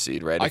a 4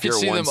 seed, right? I could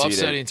see them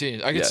upsetting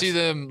teams. I could see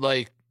them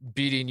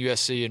beating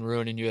USC and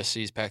ruining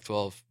USC's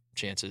Pac-12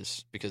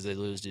 chances because they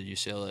lose to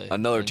UCLA.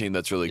 Another team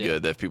that's really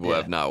good that people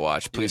have not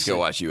watched. Please go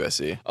watch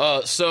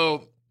USC.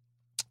 So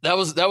that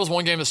was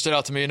one game that stood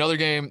out to me. Another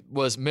game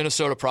was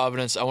Minnesota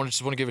Providence. I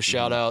just want to give a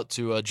shout out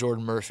to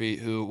Jordan Murphy,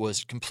 who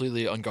was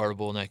completely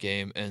unguardable in that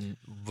game and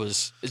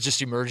is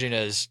just emerging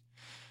as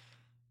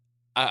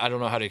I don't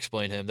know how to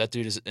explain him. That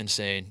dude is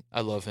insane.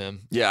 I love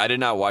him. Yeah, I did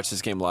not watch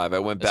this game live. I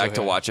went back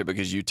to watch it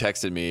because you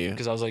texted me.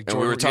 Because I was like, and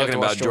we were talking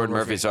about Jordan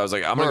Murphy, so I was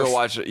like, I'm gonna go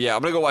watch it. Yeah,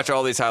 I'm gonna go watch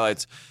all these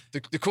highlights. The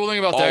cool thing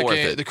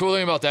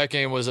about that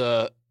game was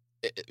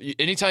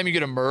anytime you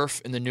get a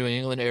Murph in the New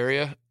England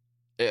area,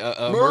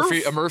 a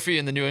Murphy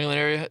in the New England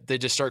area, they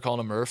just start calling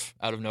him Murph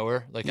out of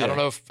nowhere. I don't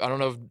know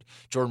if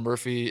Jordan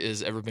Murphy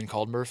has ever been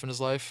called Murph in his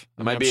life.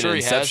 It might be an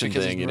Inception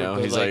thing, you know.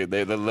 He's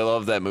they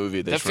love that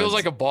movie. That feels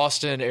like a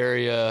Boston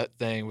area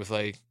thing with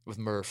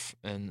Murph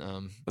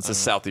and it's a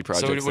Southie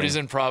project. So when he's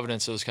in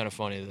Providence, it was kind of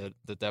funny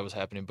that was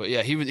happening. But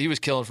yeah, he was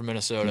killing for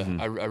Minnesota.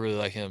 I really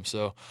like him.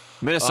 So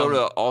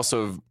Minnesota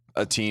also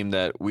a team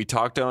that we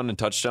talked on and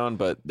touched on,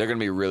 but they're going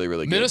to be really,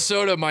 really good.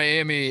 Minnesota,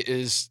 Miami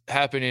is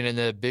happening in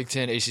the Big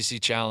Ten ACC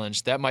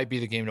Challenge. That might be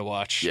the game to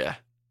watch. Yeah.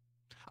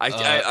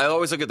 I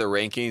always look at the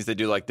rankings. They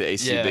do the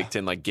ACC Big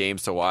Ten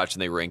games to watch,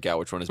 and they rank out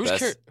which one is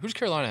best. Who's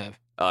Carolina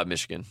have?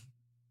 Michigan.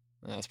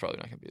 That's probably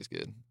not going to be as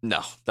good.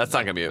 No, that's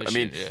not going to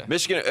be.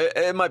 Michigan,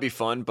 it might be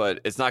fun,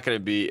 but it's not going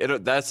to be.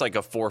 That's like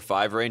a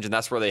 4-5 range, and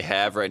that's where they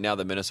have right now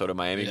the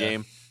Minnesota-Miami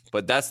game.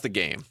 But that's the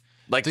game.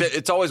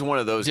 It's always one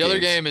of those games. The other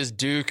game is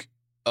Duke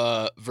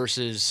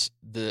versus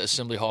the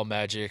Assembly Hall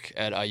Magic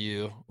at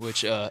IU,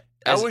 which I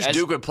wish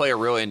Duke would play a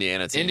real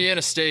Indiana team.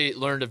 Indiana State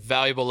learned a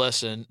valuable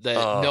lesson that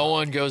no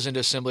one goes into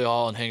Assembly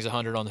Hall and hangs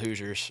 100 on the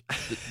Hoosiers.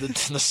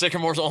 the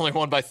Sycamores only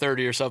won by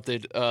 30 or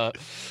something.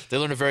 They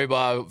learned a very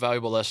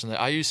valuable lesson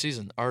that IU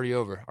season already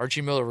over.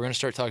 Archie Miller, we're going to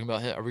start talking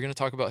about him. Are we going to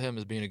talk about him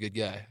as being a good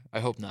guy? I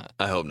hope not.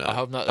 I hope not. I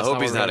hope not. I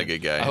hope he's not a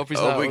good guy. I hope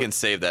we can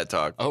save that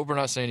talk. I hope we're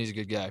not saying he's a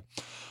good guy.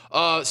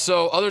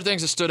 So other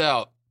things that stood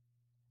out.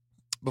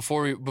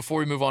 Before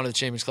we move on to the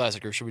Champions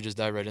Classic, or should we just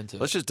dive right into it?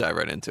 Let's just dive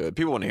right into it.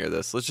 People want to hear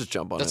this. Let's just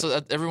jump on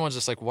it. Everyone's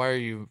just like, why are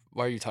you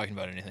talking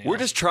about anything? We're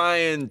just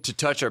trying to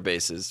touch our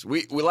bases.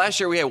 We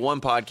last year we had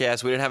one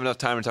podcast. We didn't have enough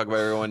time to talk about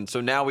everyone,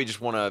 so now we just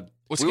want to.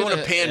 We want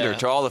to pander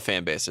to all the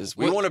fan bases.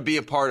 We want to be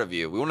a part of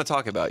you. We want to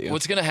talk about you.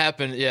 What's going to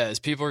happen, is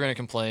people are going to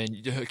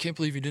complain. I can't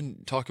believe you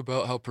didn't talk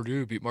about how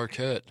Purdue beat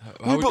Marquette.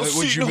 What about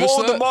Seton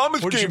Hall in the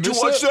Monmouth game? Did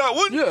you watch that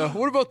one? Yeah,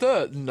 what about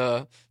that?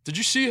 And did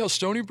you see how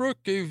Stony Brook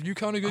gave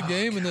UConn a good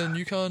game and then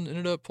UConn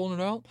ended up pulling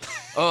it out?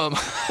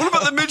 What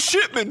about the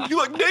midshipmen? You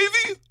like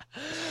Navy?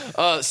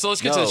 So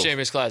let's get to the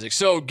Champions Classic.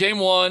 So game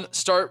one,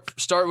 start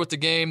with the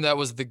game that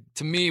was the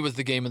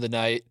game of the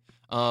night.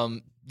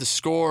 The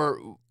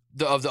score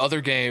of the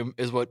other game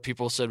is what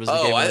people said was the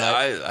game of the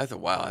night. I thought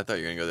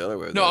you were going to go the other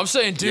way. No, I'm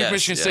saying Duke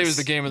Michigan State was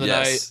the game of the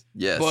night.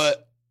 Yes.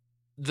 But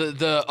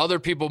the other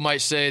people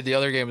might say the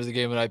other game was the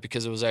game of the night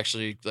because it was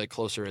actually like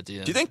closer at the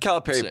end. Do you think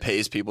Calipari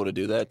pays people to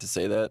do that, to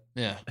say that?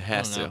 Yeah. It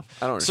has to. I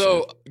don't understand.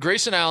 So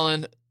Grayson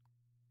Allen,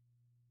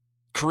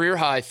 career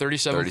high,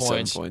 37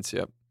 points,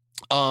 yep.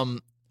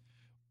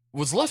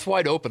 Was left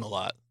wide open a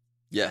lot.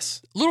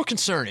 Yes. Little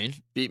concerning.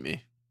 Beat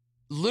me.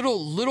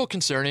 Little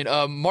concerning.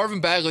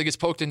 Marvin Bagley gets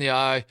poked in the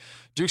eye.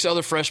 Duke's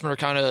other freshmen are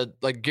kind of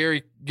like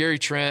Gary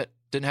Trent.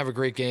 Didn't have a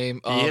great game.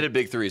 He hit a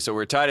big three. So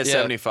we're tied at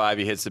 75.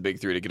 He hits the big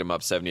three to get him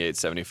up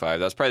 78-75. That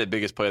was probably the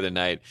biggest play of the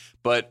night.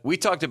 But we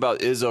talked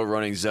about Izzo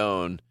running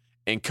zone,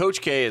 and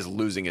Coach K is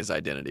losing his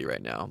identity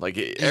right now. Like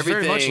he's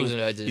everything, very much losing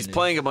his identity. He's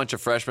playing a bunch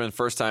of freshmen.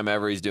 First time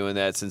ever he's doing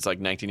that since like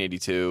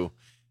 1982.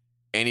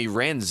 And he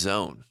ran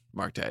zone,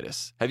 Mark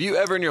Titus. Have you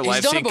ever in your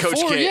life seen Coach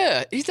K?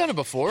 Yeah, he's done it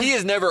before. He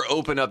has never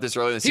opened up this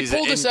early in the season. He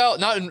pulled this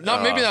out,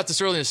 maybe not this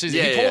early in the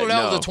season. He pulled it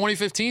out with the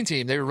 2015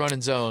 team. They were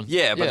running zone.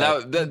 Yeah,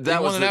 but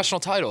that won the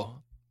national title.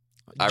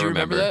 Do you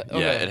remember that?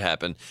 Yeah, it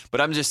happened.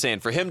 But I'm just saying,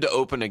 for him to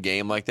open a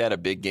game like that, a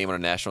big game on a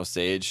national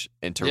stage,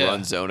 and to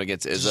run zone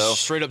against Izzo.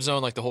 Straight up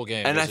zone like the whole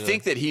game. And I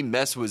think that he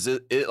messed with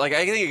it. Like,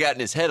 I think it got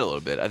in his head a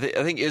little bit. I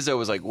think Izzo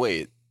was like,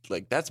 wait,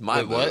 like, that's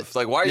my move. What?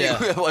 Like, why are you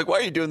why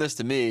are you doing this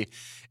to me?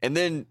 And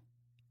then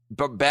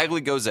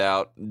Bagley goes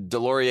out.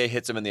 Delorier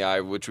hits him in the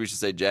eye, which we should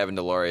say Javin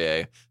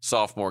Delorier,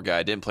 sophomore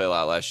guy, didn't play a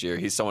lot last year.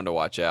 He's someone to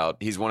watch out.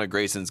 He's one of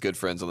Grayson's good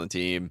friends on the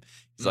team.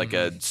 He's like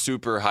a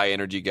super high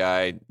energy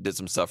guy, did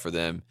some stuff for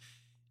them.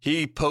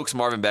 He pokes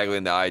Marvin Bagley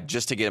in the eye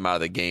just to get him out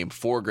of the game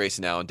for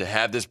Grayson Allen to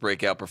have this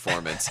breakout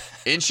performance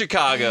in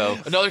Chicago.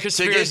 Another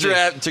conspiracy.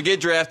 To get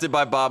drafted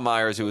by Bob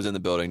Myers, who was in the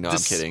building. No, I'm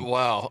kidding.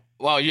 Wow.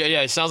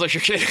 Yeah, it sounds like you're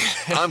kidding.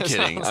 I'm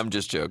kidding. I'm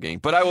just joking.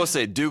 But I will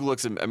say, Duke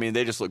looks, I mean,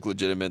 they just look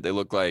legitimate. They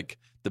look like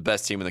the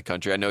best team in the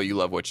country. I know you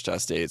love Wichita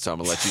State, so I'm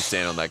going to let you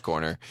stand on that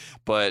corner.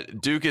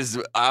 But Duke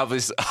is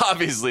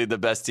obviously the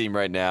best team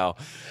right now.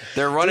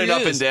 They're running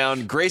up and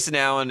down. Grayson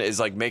Allen is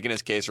like making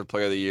his case for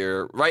player of the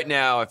year. Right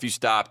now, if you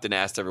stopped and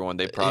asked everyone,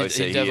 they'd probably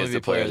say he is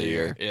the player of the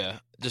year. Yeah.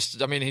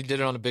 Just, I mean, he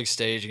did it on a big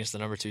stage against the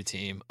number 2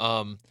 team.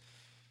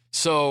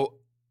 So,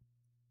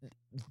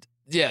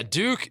 yeah,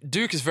 Duke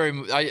is very.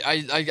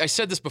 I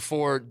said this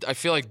before. I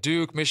feel like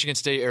Duke, Michigan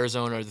State,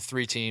 Arizona are the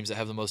 3 teams that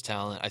have the most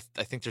talent.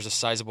 I think there's a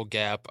sizable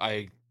gap.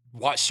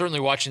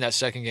 Certainly watching that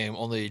second game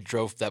only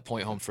drove that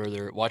point home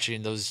further.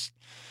 Watching those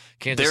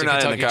Kansas They're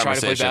and not in the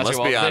conversation. Let's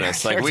be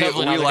honest. Like we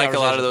like a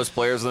lot of those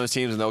players on those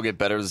teams, and they'll get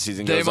better as the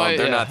season goes on.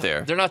 They're not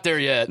there. They're not there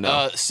yet.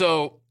 No.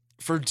 So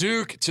for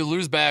Duke to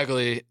lose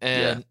Bagley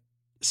and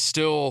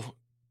still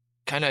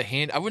kind of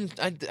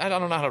I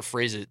don't know how to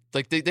phrase it.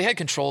 Like they had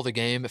control of the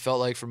game, it felt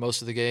like, for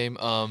most of the game.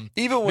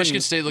 Even when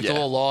Michigan State looked a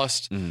little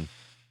lost. Mm-hmm.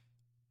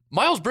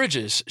 Miles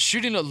Bridges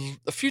shooting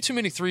a few too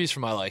many threes for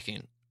my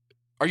liking.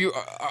 Do you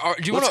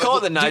Let's call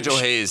it the Nigel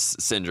Hayes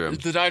syndrome.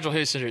 The Nigel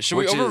Hayes syndrome. Should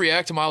we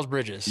overreact to Miles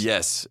Bridges?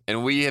 Yes.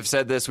 And we have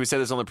said this. We said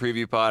this on the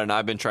preview pod, and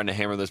I've been trying to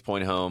hammer this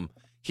point home.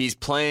 He's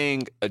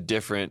playing a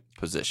different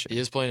position. He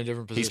is playing a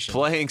different position. He's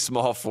playing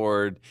small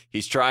forward.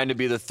 He's trying to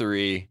be the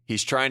 3.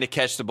 He's trying to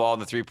catch the ball on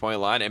the 3-point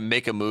line and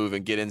make a move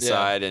and get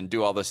inside and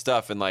do all this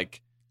stuff. And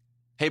like,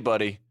 hey,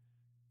 buddy,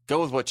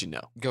 go with what you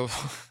know. Go.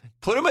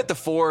 Put him at the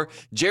 4.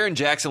 Jaren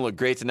Jackson looked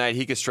great tonight.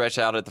 He could stretch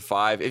out at the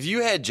 5. If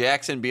you had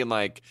Jackson being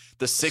like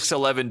the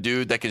 6'11"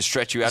 dude that can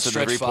stretch you out to the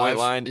 3-point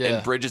line,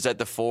 and Bridges at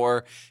the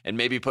 4, and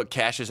maybe put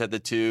Cassius at the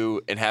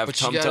 2 and have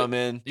Tum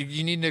in.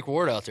 You need Nick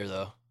Ward out there,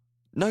 though.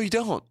 No, you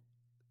don't.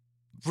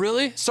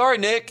 Really? Sorry,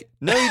 Nick.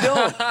 No, you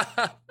don't.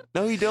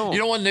 No, you don't. You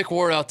don't want Nick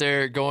Ward out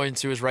there going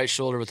to his right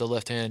shoulder with the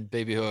left hand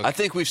baby hook. I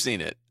think we've seen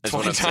it. That's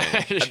what I'm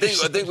saying.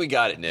 I think we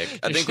got it, Nick.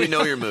 I think we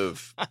know your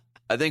move.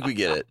 I think we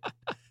get it.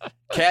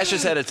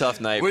 Cassius had a tough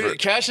night.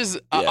 Cassius,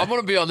 I'm going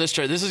to be on this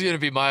train. This is going to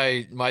be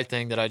my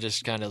thing that I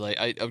just kind of like,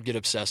 I get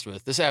obsessed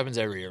with. This happens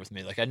every year with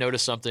me. Like, I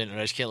notice something and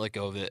I just can't let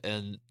go of it.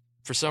 And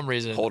for some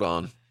reason, hold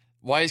on.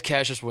 Why is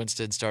Cassius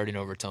Winston starting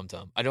over Tum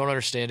Tum? I don't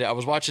understand it. I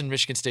was watching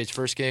Michigan State's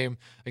first game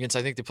against,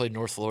 I think they played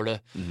North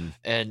Florida,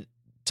 and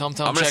Tum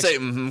Tum. I'm going to say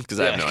because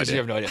I have no idea. You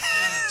have no idea.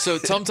 So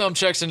Tum Tum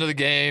checks into the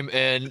game,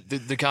 and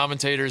the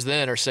commentators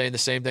then are saying the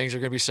same things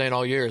they're going to be saying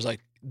all year. Is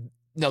like,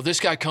 no, this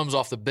guy comes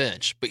off the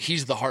bench, but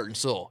he's the heart and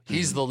soul.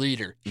 He's the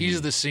leader.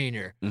 He's the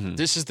senior.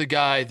 This is the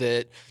guy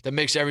that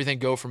makes everything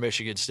go for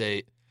Michigan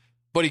State,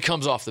 but he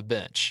comes off the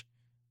bench.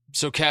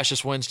 So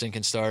Cassius Winston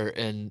can start,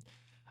 and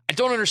I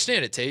don't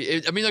understand it,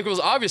 Tate. I mean, like, it was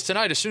obvious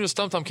tonight as soon as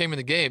Tum Tum came in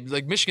the game.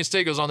 Like, Michigan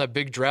State goes on that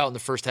big drought in the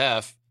first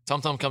half. Tum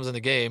Tum comes in the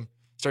game,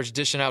 starts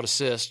dishing out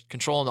assists,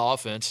 controlling the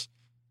offense.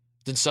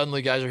 Then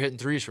suddenly guys are hitting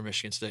threes for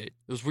Michigan State.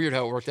 It was weird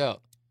how it worked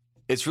out.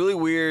 It's really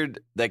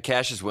weird that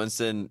Cassius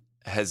Winston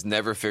has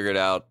never figured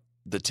out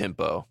the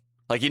tempo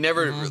Like he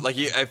never,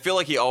 I feel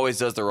like he always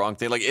does the wrong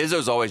thing. Like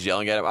Izzo's always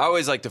yelling at him. I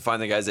always like to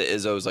find the guys that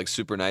Izzo's like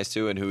super nice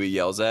to and who he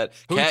yells at.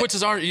 Who he puts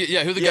his arm,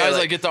 who the guys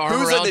like get the arm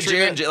who's around.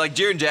 Who's like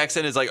Jaren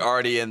Jackson is like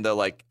already in the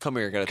like, come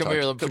here,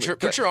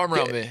 put your arm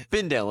around me.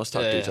 Bend down, let's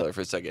talk to each other for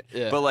a second.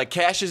 Yeah. But like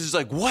Cassius is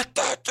like, what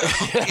the,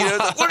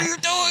 like, what are you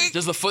doing?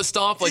 Does the foot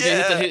stomp, like you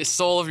hit the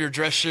sole of your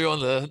dress shoe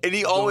on the. And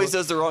he always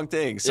does the wrong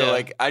thing. So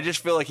like, I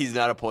just feel like he's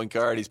not a point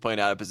guard. He's playing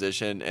out of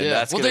position. And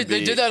that's they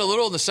did that a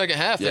little in the second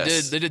half.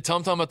 Yes. They did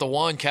Tum Tum at the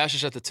 1,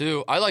 Cassius at the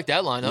 2. I like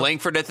that lineup.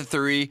 Langford at the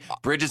 3,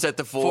 Bridges at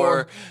the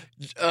 4,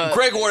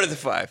 Greg Ward at the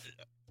 5.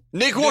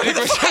 Nick Ward at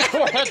the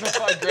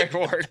 5. Greg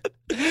Ward.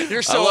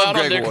 You're so out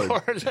on Nick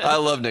Ward. I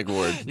love Nick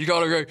Ward. You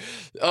called him Greg.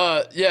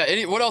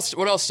 What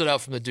else stood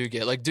out from the Duke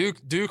game? Like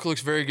Duke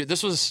looks very good.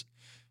 This was,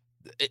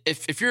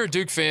 if you're a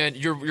Duke fan,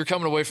 you're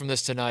coming away from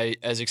this tonight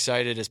as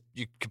excited as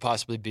you could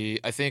possibly be.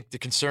 I think the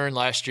concern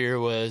last year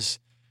was,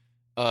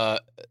 or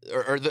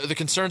the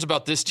concerns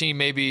about this team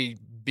maybe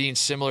being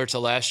similar to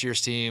last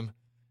year's team,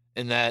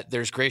 in that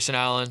there's Grayson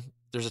Allen,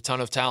 there's a ton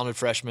of talented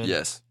freshmen.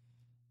 Yes.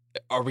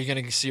 Are we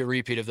going to see a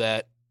repeat of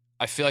that?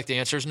 I feel like the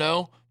answer is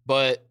no.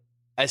 But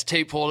as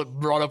Tate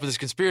brought up with his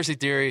conspiracy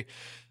theory,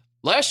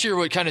 last year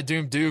what kind of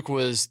doomed Duke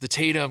was the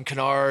Tatum,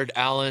 Kennard,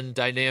 Allen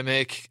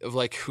dynamic of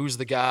like who's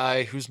the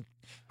guy, who's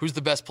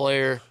the best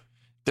player.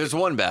 There's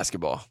one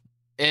basketball.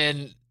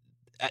 And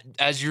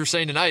as you were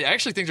saying tonight, I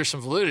actually think there's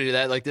some validity to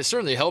that. Like this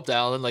certainly helped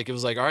Allen. Like it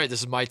was like, all right,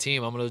 this is my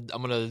team. I'm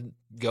gonna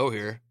go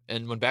here.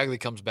 And when Bagley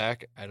comes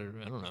back, I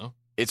don't know.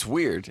 It's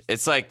weird.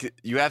 It's like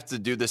you have to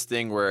do this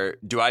thing where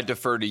do I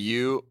defer to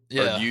you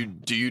or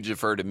do you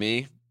defer to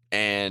me?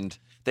 And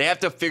they have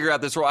to figure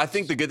out this role. I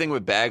think the good thing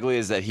with Bagley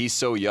is that he's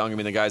so young. I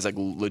mean, the guy's like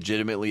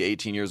legitimately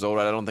 18 years old.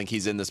 I don't think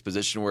he's in this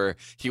position where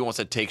he wants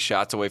to take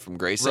shots away from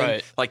Grayson.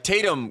 Right. Like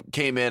Tatum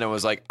came in and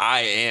was like, I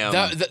am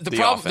the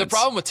problem. The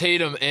problem with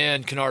Tatum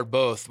and Kennard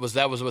both was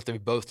what they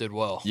both did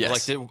well.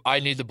 Yes. Like I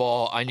need the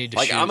ball. I need to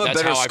shoot. I'm a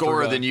better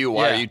scorer than you.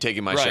 Why are you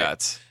taking my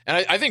shots?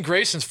 And I think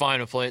Grayson's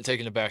fine with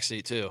taking the back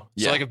seat too.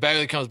 So like if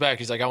Bagley comes back,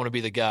 he's like, I want to be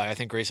the guy. I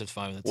think Grayson's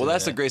fine with it. Well,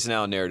 that's the Grayson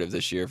Allen narrative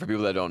this year. For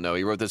people that don't know,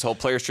 he wrote this whole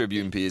Players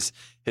Tribune piece.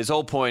 His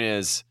whole point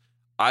is,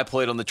 I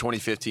played on the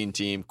 2015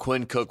 team.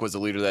 Quinn Cook was the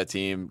leader of that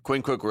team.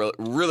 Quinn Cook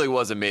really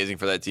was amazing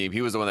for that team.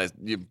 He was the one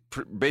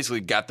that basically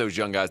got those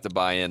young guys to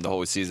buy in the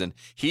whole season.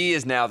 He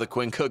is now the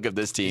Quinn Cook of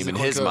this team in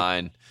his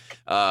mind.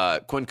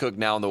 Quinn Cook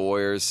now in the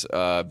Warriors.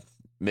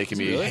 Making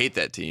me hate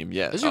that team.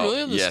 Yes. Is he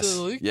really in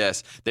the league?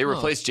 Yes. They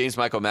replaced James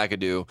Michael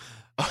McAdoo,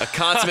 a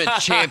consummate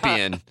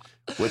champion,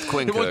 with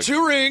Quinn Cook. He won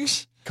 2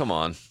 rings. Come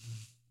on.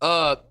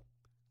 So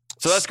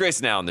that's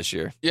Grayson Allen this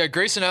year. Yeah,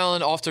 Grayson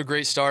Allen off to a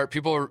great start.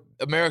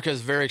 America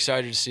is very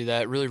excited to see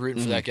that. Really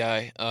rooting for that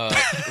guy.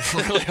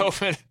 Really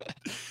hoping.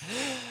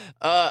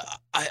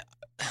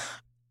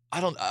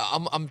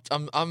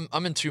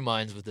 I'm in two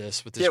minds with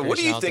this. Yeah, what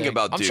do you think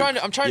about Duke?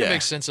 I'm trying to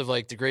make sense of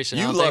like the Grayson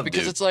Allen thing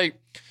because it's like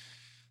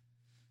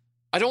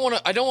I don't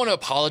want to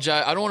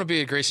apologize. I don't want to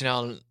be a Grayson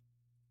Allen,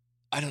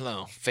 I don't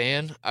know,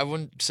 fan. I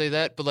wouldn't say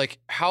that, but like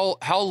how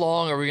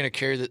long are we going to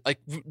carry that? Like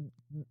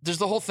there's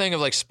the whole thing of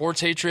like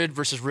sports hatred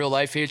versus real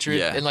life hatred,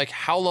 and like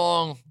how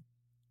long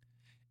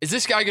is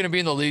this guy going to be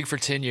in the league for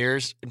 10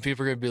 years and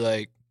people are going to be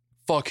like,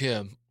 fuck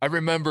him. I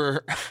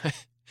remember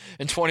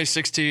in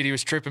 2016 he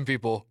was tripping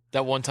people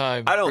that one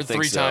time. I don't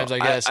think 3 times, I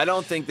guess. I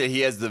don't think that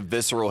he has the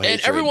visceral hatred.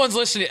 And everyone's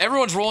listening.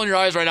 Everyone's rolling your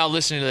eyes right now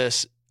listening to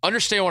this.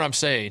 Understand what I'm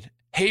saying.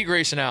 Hate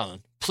Grayson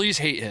Allen. Please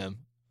hate him.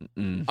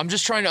 I'm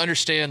just trying to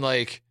understand,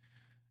 like,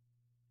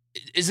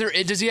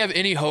 does he have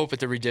any hope at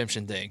the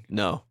redemption thing?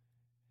 No.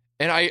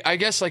 And I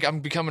guess, like,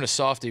 I'm becoming a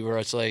softie where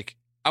it's like,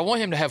 I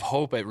want him to have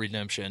hope at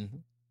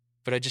redemption,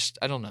 but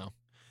I don't know.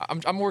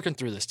 I'm working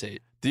through this,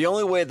 Tate. The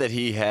only way that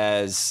he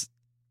has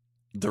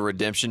the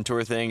redemption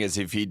tour thing is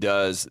if he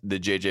does the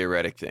JJ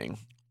Redick thing,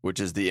 which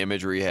is the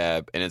image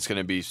rehab, and it's going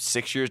to be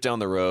 6 years down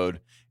the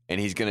road,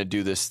 and he's going to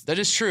do this. That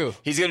is true.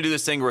 He's going to do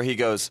this thing where he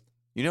goes,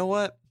 you know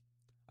what?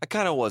 I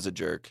kind of was a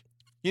jerk.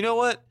 You know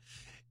what?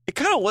 It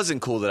kind of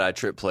wasn't cool that I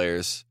tripped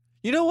players.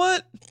 You know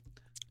what?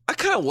 I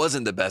kind of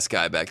wasn't the best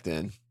guy back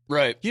then.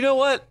 Right. You know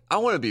what? I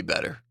want to be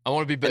better. I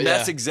want to be better. And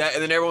that's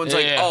exactly. And then everyone's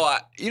oh,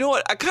 you know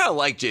what? I kind of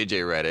like JJ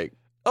Redick.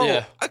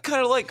 Oh, I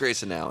kind of like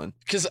Grayson Allen.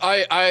 Because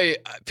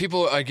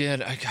people,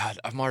 again,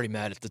 I'm already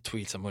mad at the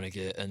tweets I'm going to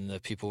get and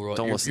the people who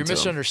Don't listen you're to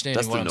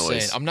misunderstanding what I'm noise.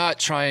 saying. I'm not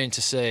trying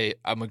to say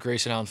I'm a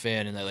Grayson Allen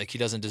fan and that like he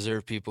doesn't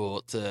deserve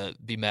people to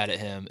be mad at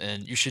him.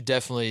 And you should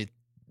definitely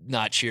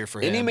not cheer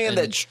for him. Any man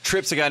that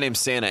trips a guy named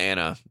Santa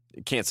Ana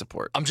can't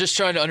support. I'm just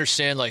trying to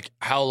understand, like,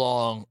 how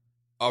long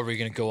are we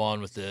going to go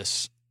on with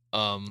this?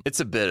 It's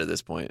a bit at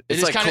this point. It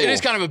is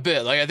kind of a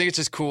bit. Like, I think it's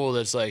just cool that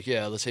it's like,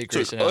 yeah, let's hate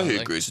Grayson Allen. I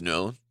hate Grayson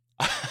Allen.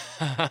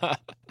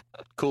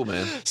 Cool,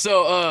 man.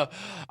 So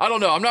I don't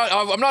know. I'm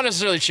not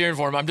necessarily cheering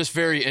for him. I'm just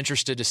very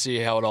interested to see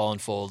how it all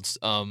unfolds.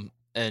 And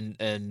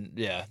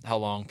yeah, how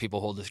long people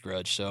hold this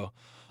grudge. So,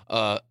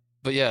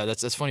 but yeah,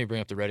 that's funny you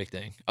bring up the Redick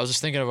thing. I was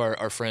just thinking of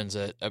our friends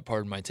at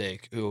Pardon My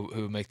Take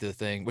who make the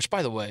thing. Which,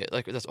 by the way,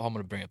 like I'm going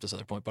to bring up this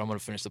other point, but I'm going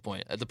to finish the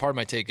point. The Pardon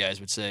My Take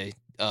guys would say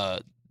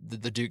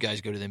the Duke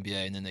guys go to the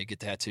NBA and then they get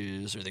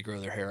tattoos or they grow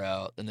their hair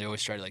out, and they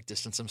always try to like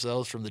distance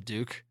themselves from the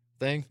Duke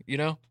thing, you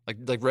know, like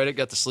Redick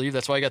got the sleeve.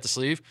 That's why he got the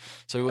sleeve,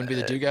 so he wouldn't be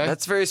the Duke guy.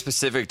 That's very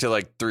specific to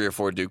like 3 or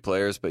 4 Duke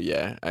players, but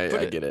yeah,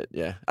 I get it.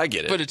 Yeah, I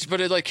get it.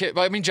 But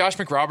I mean, Josh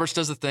McRoberts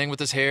does the thing with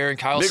his hair, and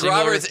Kyle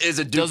McRoberts is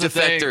a Duke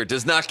defector.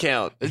 Does not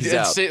count. He's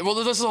out. Well,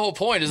 this is the whole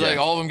point. Is like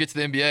all of them get to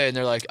the NBA and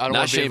they're like, I don't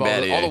want to be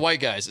involved with all the white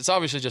guys. It's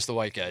obviously just the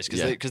white guys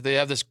because they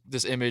have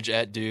this image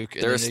at Duke.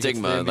 And they're a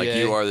stigma, like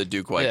you are the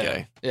Duke white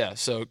guy. Yeah.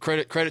 So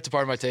credit to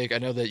Pardon My Take. I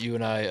know that you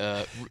and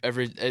I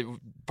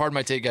Pardon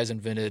My Take guys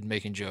invented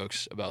making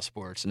jokes about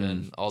sports,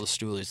 and all the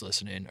stoolies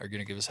listening are going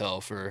to give us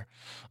hell for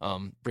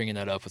bringing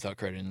that up without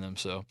crediting them.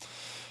 So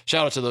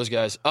shout out to those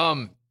guys.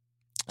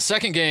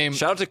 Second game.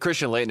 Shout out to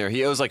Christian Laettner.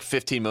 He owes like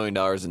 $15 million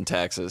in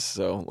taxes,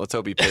 so let's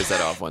hope he pays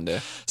that off one day.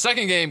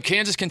 Second game,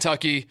 Kansas,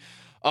 Kentucky.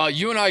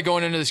 You and I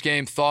going into this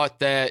game thought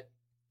that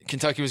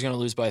Kentucky was going to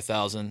lose by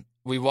 1,000.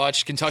 We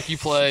watched Kentucky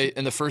play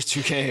in the first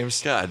 2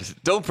 games. God,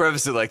 don't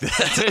preface it like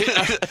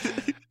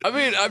that. I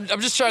mean,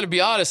 I'm just trying to be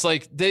honest.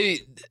 Like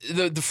the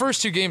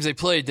first 2 games they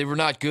played, they were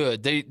not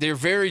good. They're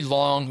very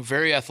long,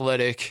 very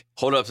athletic.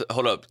 Hold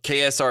up.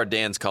 KSR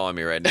Dan's calling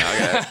me right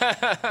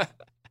now.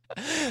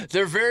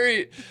 They're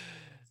very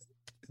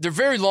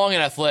long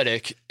and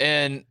athletic,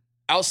 and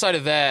outside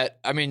of that,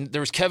 I mean,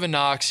 there was Kevin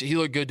Knox. He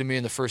looked good to me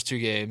in the first 2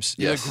 games.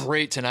 He looked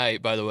great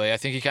tonight, by the way. I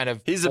think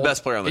he's the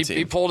best player on the team.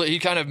 He pulled it. He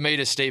kind of made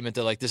a statement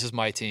that like, this is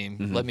my team.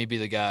 Mm-hmm. Let me be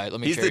the guy. Let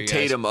me. He's the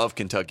Tatum of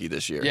Kentucky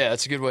this year. Yeah,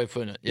 that's a good way of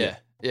putting it.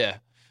 Yeah.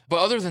 But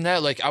other than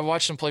that, like I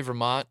watched them play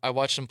Vermont. I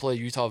watched them play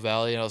Utah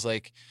Valley, and I was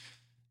like,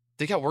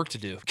 they got work to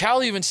do.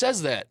 Cal even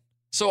says that.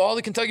 So all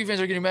the Kentucky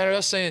fans are getting mad at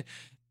us saying,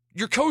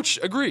 your coach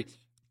agreed.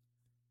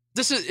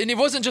 And it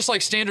wasn't just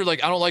like standard,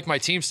 like I don't like my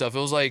team stuff. It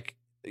was like,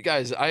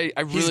 guys, I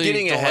really he's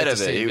getting don't ahead like of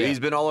this it. team. He's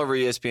been all over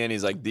ESPN.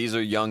 He's like, these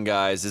are young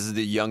guys. This is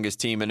the youngest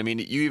team. And I mean,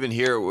 you even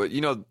hear,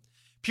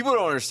 people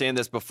don't understand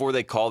this before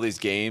they call these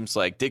games.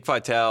 Like Dick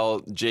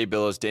Vitale, Jay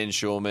Billis, Dan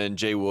Schulman,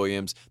 Jay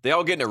Williams, they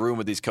all get in a room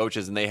with these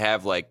coaches and they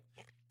have like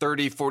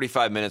 30,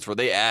 45 minutes where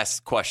they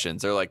ask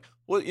questions. They're like,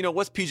 well,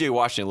 what's PJ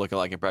Washington looking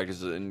like in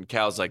practice? And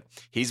Cal's like,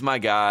 he's my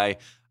guy.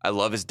 I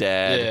love his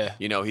dad.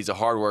 Yeah. He's a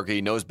hard worker.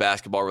 He knows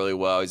basketball really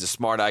well. He's a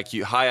smart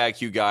IQ, high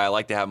IQ guy. I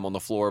like to have him on the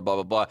floor, blah,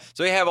 blah, blah.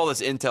 So they have all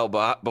this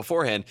intel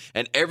beforehand.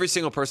 And every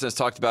single person that's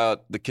talked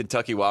about the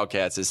Kentucky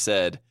Wildcats has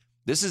said,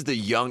 this is the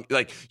young,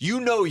 like,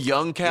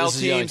 young Cal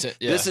teams.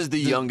 This is the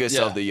youngest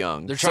of the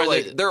young.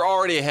 They're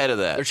already ahead of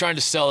that. They're trying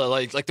to sell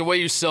it like the way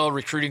you sell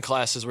recruiting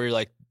classes where you're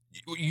like,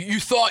 you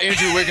thought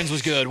Andrew Wiggins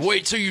was good.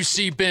 Wait till you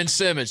see Ben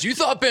Simmons. You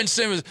thought Ben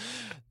Simmons.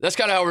 That's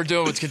kind of how we're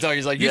doing with Kentucky.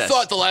 It's like, you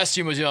thought the last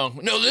team was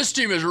young. No, this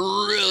team is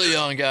really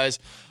young, guys.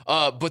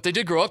 But they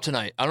did grow up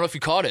tonight. I don't know if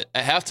you caught it.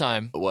 At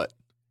halftime, what?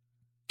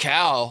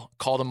 Cal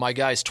called them my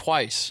guys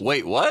twice.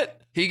 Wait, what?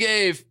 He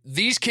gave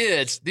these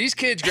kids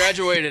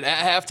graduated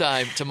at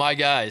halftime to my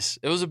guys.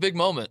 It was a big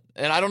moment.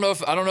 And I don't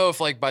know if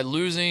like by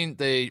losing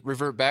they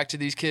revert back to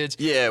these kids.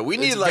 Yeah, we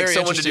need like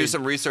someone to do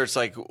some research,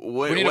 like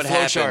what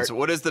happens? Chart.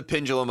 What is the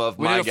pendulum of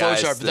my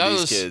guys to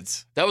these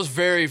kids? That was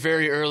very,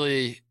 very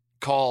early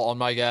call on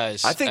my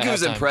guys. I think he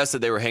was impressed that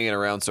they were hanging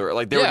around, so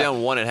like they were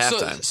down 1 at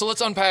halftime. So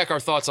let's unpack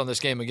our thoughts on this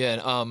game again.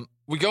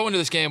 We go into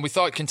this game, we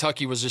thought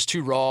Kentucky was just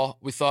too raw.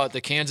 We thought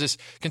that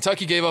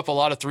Kentucky gave up a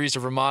lot of threes to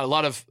Vermont.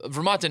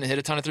 Vermont didn't hit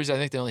a ton of threes. I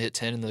think they only hit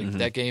 10 in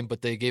that game,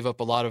 but they gave up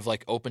a lot of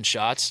like open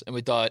shots. And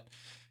we thought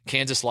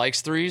Kansas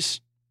likes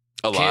threes.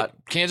 A lot.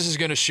 Kansas is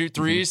going to shoot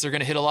threes. Mm-hmm. They're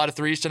going to hit a lot of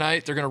threes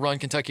tonight. They're going to run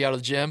Kentucky out of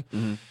the gym.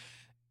 Mm-hmm.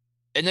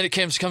 And then it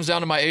comes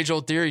down to my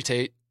age-old theory,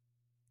 Tate.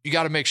 You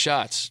got to make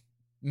shots.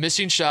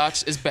 Missing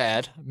shots is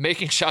bad.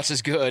 Making shots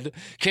is good.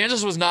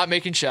 Kansas was not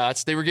making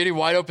shots. They were getting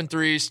wide open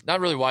threes. Not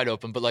really wide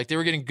open, but like they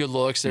were getting good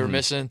looks. They were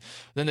missing.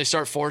 Then they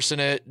start forcing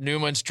it.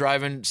 Newman's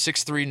driving.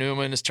 6'3"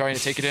 Newman is trying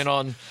to take it in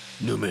on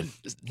Newman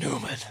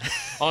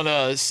on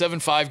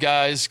 7'5"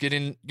 guys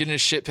getting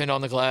his shit pinned on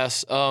the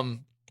glass.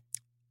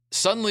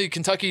 Suddenly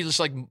Kentucky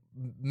just like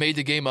made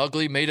the game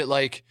ugly. Made it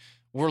like,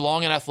 we're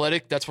long and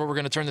athletic. That's what we're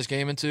going to turn this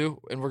game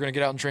into, and we're going to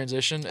get out in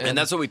transition. And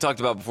that's what we talked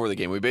about before the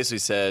game. We basically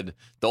said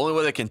the only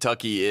way that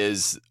Kentucky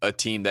is a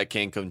team that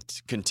can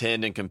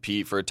contend and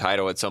compete for a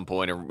title at some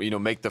point, or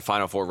make the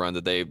Final Four run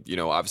that they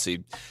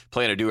obviously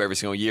plan to do every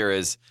single year,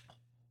 is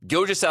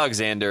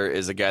Gilgeous-Alexander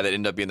is a guy that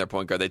ended up being their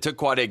point guard. They took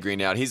Quade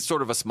Green out. He's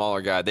sort of a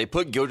smaller guy. They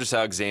put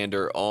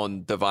Gilgeous-Alexander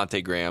on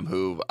Devontae Graham,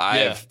 who I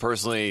have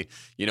personally,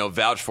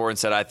 vouched for and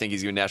said I think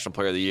he's going to be National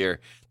Player of the Year.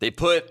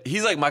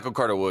 He's like Michael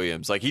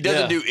Carter-Williams. Like, he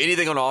doesn't do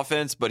anything on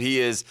offense, but he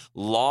is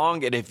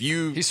long, and if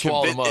you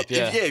swallowed him up,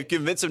 if you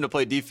convince him to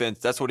play defense,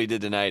 that's what he did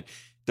tonight.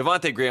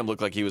 Devontae Graham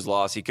looked like he was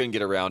lost. He couldn't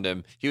get around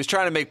him. He was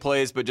trying to make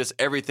plays, but just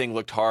everything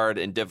looked hard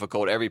and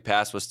difficult. Every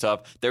pass was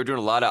tough. They were doing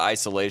a lot of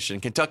isolation.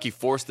 Kentucky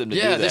forced them to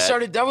do that.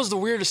 Yeah, that was the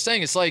weirdest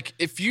thing. It's like,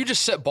 if you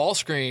just set ball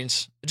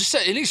screens, just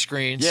set any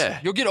screens,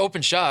 you'll get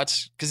open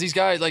shots. Because these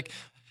guys, like,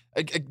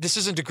 this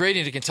isn't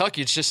degrading to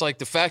Kentucky. It's just like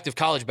the fact of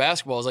college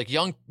basketball is like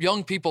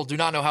young people do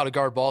not know how to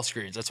guard ball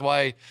screens. That's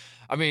why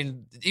I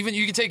mean, even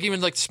you can take even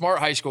like smart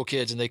high school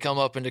kids and they come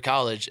up into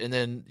college and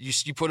then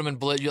you put them in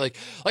blitz. You're like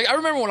I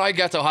remember when I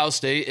got to Ohio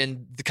State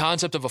and the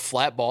concept of a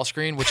flat ball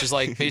screen, which is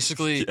like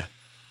basically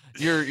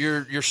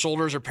your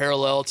shoulders are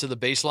parallel to the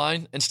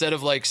baseline instead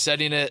of like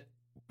setting it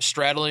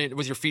straddling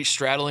with your feet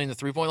straddling the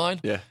 3-point line.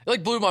 Yeah, it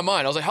like blew my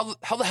mind. I was like,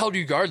 how the hell do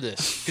you guard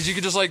this? Because you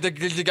could just like the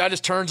guy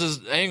just turns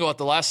his angle at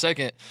the last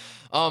second.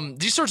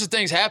 These sorts of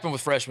things happen with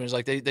freshmen. It's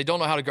like they don't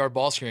know how to guard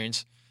ball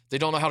screens. They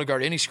don't know how to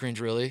guard any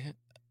screens really,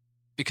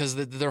 because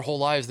their whole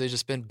lives they've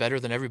just been better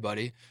than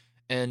everybody.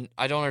 And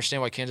I don't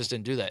understand why Kansas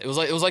didn't do that. It was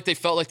like they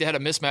felt like they had a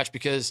mismatch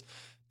because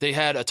they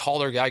had a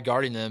taller guy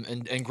guarding them,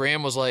 and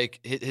Graham was like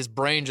his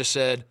brain just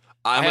said,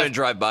 I'm going to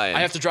drive by him.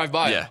 I have to drive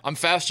by him. I'm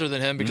faster than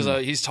him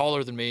because he's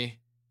taller than me.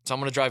 So I'm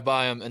going to drive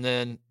by him, and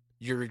then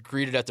you're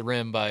greeted at the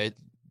rim by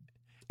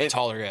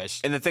taller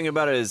guys. And the thing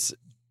about it is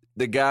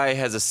the guy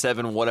has a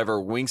 7 whatever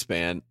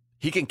wingspan.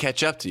 He can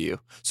catch up to you.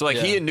 So, like,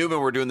 he and Newman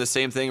were doing the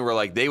same thing where,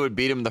 like, they would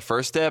beat him the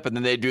first step, and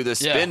then they'd do the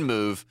spin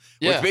move,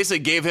 which basically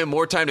gave him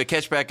more time to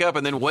catch back up,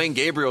 and then Wayne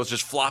Gabriel's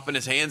just flopping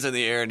his hands in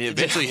the air, and he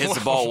eventually hits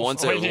the ball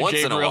once in a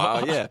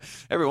while. Yeah,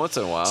 every once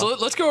in a while. So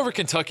let's go over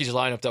Kentucky's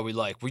lineup that we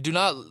like. We do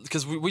not,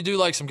 because we do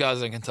like some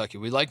guys in Kentucky.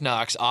 We like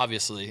Knox,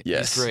 obviously.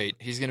 Yes. He's great.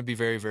 He's going to be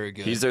very, very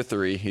good. He's their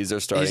 3. He's their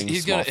starting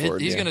small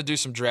forward. He's going to do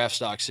some draft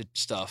stock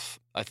stuff,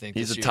 I think.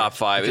 He's a top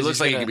 5. It looks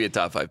like he could be a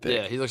top 5 pick.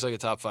 Yeah, he looks like a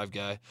top 5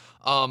 guy.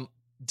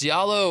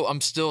 Diallo,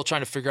 I'm still trying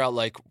to figure out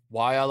like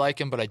why I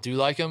like him, but I do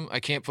like him. I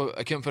can't put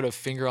a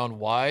finger on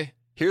why.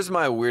 Here's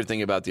my weird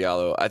thing about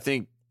Diallo. I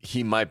think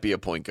he might be a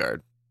point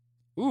guard.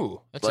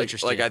 Ooh, that's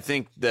interesting. Like I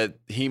think that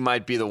he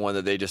might be the one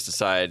that they just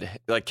decide.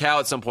 Like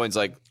Cal at some points,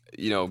 like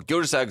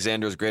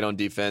Gilgeous-Alexander is great on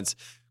defense.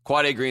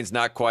 Quade Green's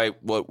not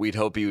quite what we'd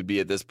hope he would be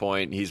at this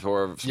point. He's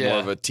more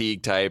of a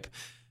Teague type.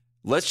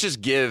 Let's just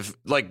give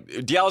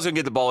Diallo's gonna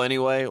get the ball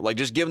anyway. Like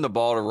just give him the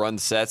ball to run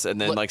sets and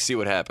then see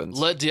what happens.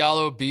 Let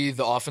Diallo be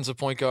the offensive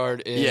point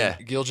guard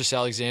and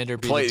Gilgeous-Alexander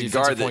be the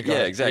defensive point guard.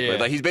 Yeah, exactly. Yeah.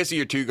 Like he's basically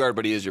your 2 guard,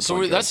 but he is your point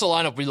guard. So that's the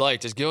lineup we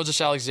liked: is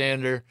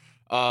Gilgeous-Alexander,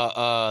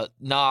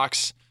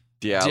 Knox,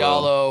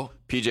 Diallo,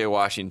 PJ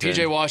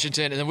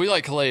Washington, and then we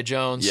like Kalea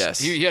Jones. Yes,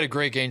 he had a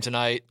great game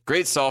tonight.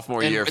 Great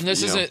sophomore year. And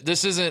this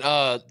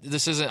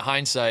isn't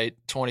hindsight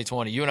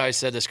 2020. You and I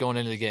said this going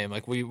into the game.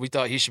 Like we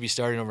thought he should be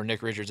starting over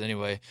Nick Richards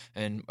anyway,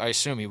 and I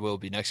assume he will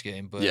be next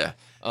game. But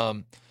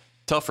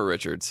tough for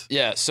Richards.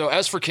 Yeah. So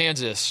as for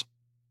Kansas,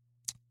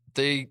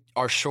 they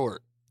are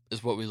short,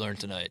 is what we learned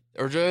tonight,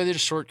 or are they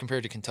just short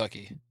compared to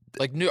Kentucky?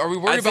 Like, are we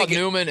worried about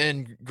Newman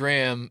and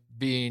Graham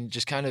being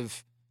just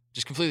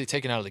completely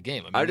taken out of the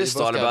game? I just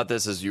thought about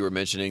this as you were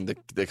mentioning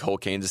the whole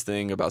Kansas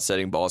thing about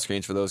setting ball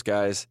screens for those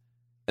guys.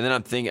 And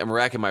then I'm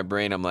racking my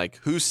brain. I'm like,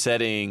 who's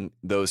setting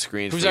those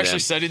screens? Who's actually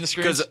setting the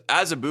screens?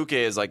 Because Azubuike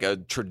is like a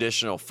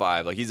traditional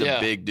 5. Like he's a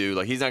big dude.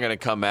 Like he's not going to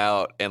come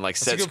out and like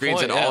set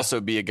screens and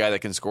also be a guy that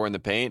can score in the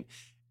paint.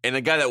 And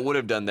the guy that would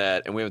have done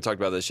that, and we haven't talked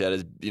about this yet,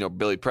 is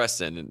Billy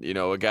Preston, and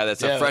a guy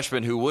that's a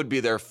freshman who would be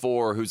their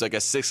 4, who's like a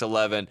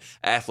 6'11",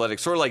 athletic,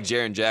 sort of like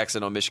Jaren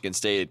Jackson on Michigan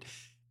State.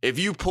 If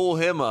you pull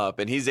him up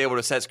and he's able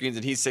to set screens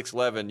and he's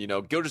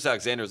 6'11",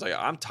 Gilgeous-Alexander is like,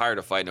 I'm tired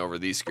of fighting over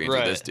these screens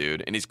with this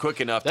dude, and he's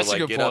quick enough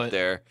to get up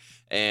there.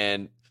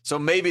 And so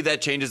maybe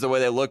that changes the way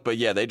they look, but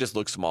yeah, they just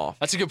look small.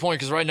 That's a good point,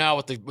 because right now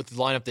with the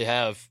lineup they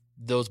have,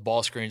 those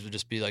ball screens would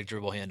just be like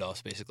dribble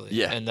handoffs basically.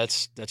 Yeah, and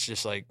that's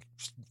just like.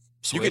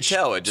 Switch, you could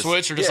tell it.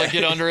 Switch or just like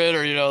get under it,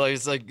 or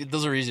it's like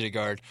those are easy to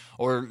guard.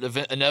 Or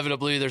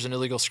inevitably there's an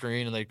illegal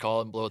screen and they call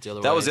it and blow it the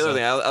other way. That was the other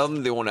thing. I don't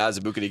think they want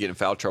Azubuike to get in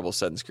foul trouble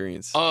setting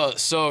screens.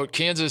 So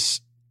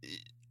Kansas,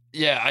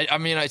 I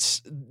mean,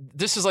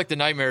 this is like the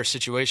nightmare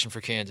situation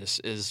for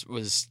Kansas.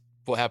 Was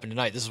what happened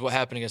tonight. This is what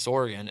happened against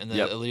Oregon in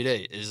the Elite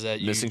Eight. Is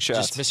that missing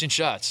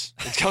shots?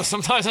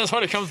 Sometimes that's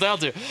what it comes down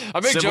to. I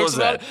make jokes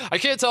about it. I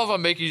can't tell if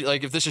I'm making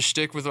if this is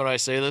shtick with when I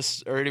say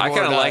this or anymore. I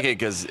kind of like it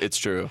because it's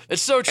true.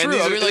 It's so true.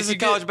 And this is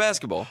college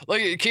basketball.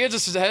 Like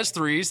Kansas has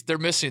 3s. They're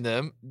missing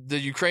them. The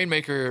Ukraine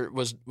maker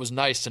was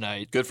nice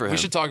tonight. Good for him. We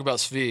should talk about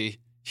Svi.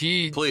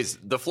 Please,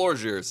 the floor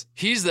is yours.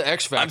 He's the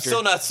X factor. I'm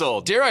still not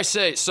sold. Dare I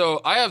say? So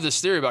I have this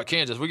theory about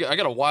Kansas. I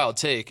got a wild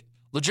take.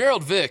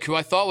 LeGerald Vick, who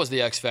I thought was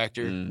the X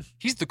factor,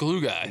 he's the glue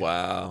guy.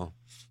 Wow.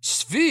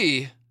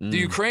 Svi, the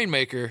Ukraine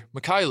maker,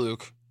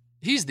 Mikhailuk,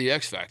 he's the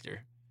X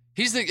factor.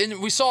 And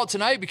we saw it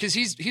tonight because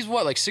he's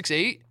what, like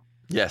 6'8"?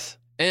 Yes.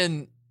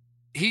 And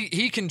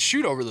he can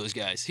shoot over those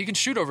guys. He can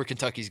shoot over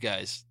Kentucky's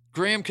guys.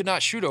 Graham could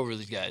not shoot over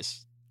these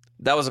guys.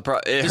 That was it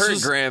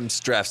hurt Graham's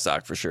draft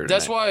stock for sure.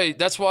 That's why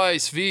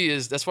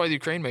Svi that's why the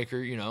Ukraine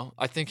maker,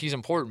 I think he's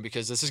important,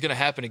 because this is going to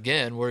happen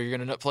again where you're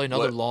going to play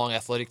another long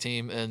athletic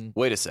team. And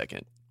wait a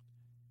second.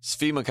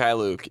 Svi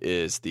Mikhailuk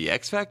is the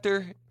X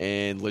factor,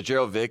 and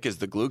LeGerald Vick is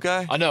the glue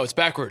guy? I know, it's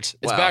backwards.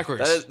 It's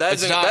backwards. That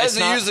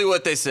isn't usually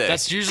what they say.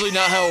 That's usually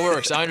not how it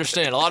works. I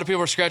understand. A lot of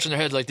people are scratching their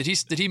heads like, did he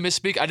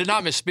misspeak? I did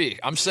not misspeak.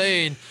 I'm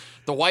saying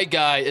The white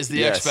guy is the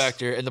Yes. X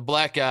factor, and the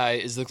black guy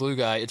is the glue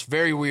guy. It's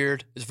very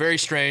weird. It's very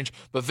strange.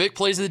 But Vic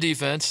plays the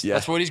defense. Yeah.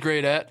 That's what he's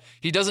great at.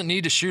 He doesn't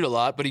need to shoot a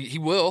lot, but he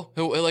will.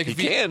 He'll like He if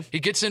can. he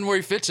gets in where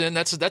he fits in.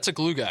 That's a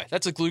glue guy.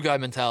 That's a glue guy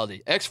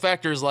mentality. X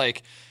factor is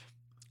like,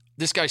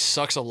 this guy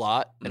sucks a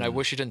lot, and I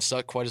wish he didn't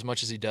suck quite as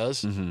much as he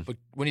does. But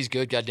when he's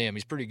good, goddamn,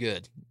 he's pretty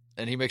good,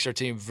 and he makes our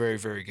team very,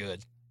 very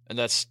good. And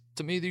that's,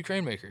 to me, the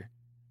Ukraine maker.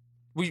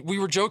 We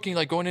were joking,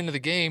 like, going into the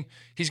game,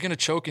 he's going to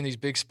choke in these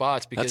big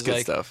spots because, That's good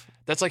like, stuff.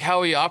 that's, like,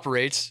 how he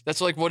operates.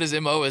 That's, like, what his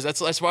MO is.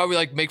 That's why we,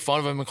 like, make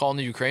fun of him and call him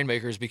the Ukraine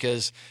makers,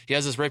 because he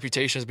has this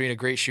reputation as being a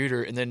great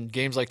shooter, and then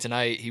games like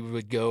tonight, he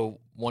would go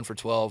 1 for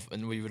 12,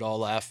 and we would all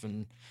laugh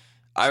and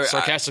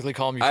sarcastically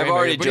call him Ukraine I've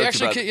already maker. But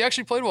joked he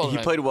actually played well tonight.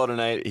 He played well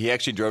tonight. He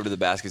actually drove to the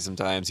basket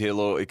sometimes. He had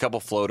a couple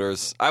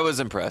floaters. I was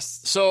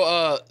impressed.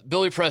 So,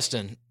 Billy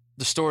Preston,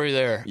 the story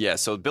there. Yeah,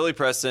 so Billy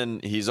Preston,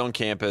 he's on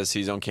campus.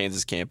 He's on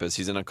Kansas campus.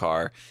 He's in a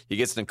car. He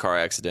gets in a car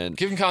accident.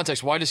 Give him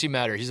context. Why does he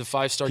matter? He's a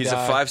 5-star guy. He's a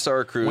 5-star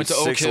recruit, Went to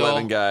Oak 6'11"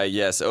 Hill. guy.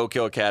 Yes, Oak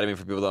Hill Academy,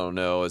 for people that don't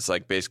know, it's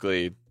like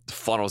basically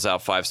funnels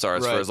out 5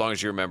 stars Right. for as long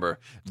as you remember.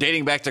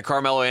 Dating back to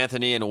Carmelo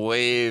Anthony and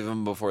way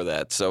even before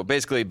that. So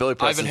basically, Billy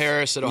Preston. Ivan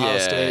Harris at Ohio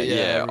State.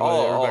 Yeah,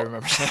 everybody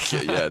remembers.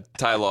 yeah,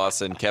 Ty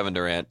Lawson, Kevin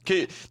Durant.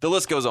 The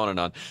list goes on and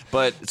on.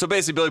 But so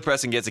basically, Billy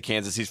Preston gets to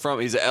Kansas. He's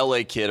an LA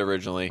kid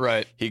originally.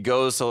 Right. He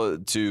goes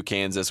to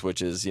Kansas,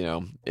 which is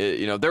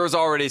there was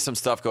already some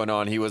stuff going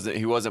on. He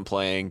wasn't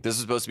playing. This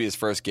was supposed to be his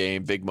first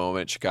game, big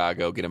moment,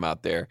 Chicago. Get him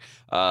out there.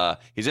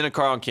 He's in a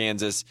car on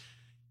Kansas.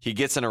 He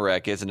gets in a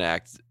wreck, gets in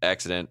an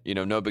accident.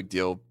 No big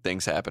deal.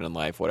 Things happen in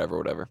life,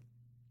 whatever.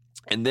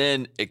 And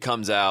then it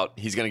comes out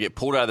he's going to get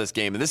pulled out of this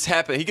game. And this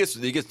happened. He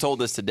gets told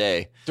this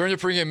today During the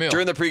pregame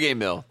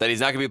meal. that he's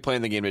not going to be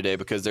playing the game today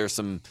because there's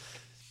some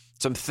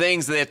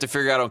things that they have to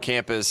figure out on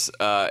campus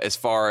as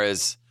far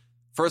as,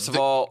 first of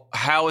all,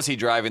 how is he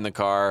driving the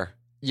car?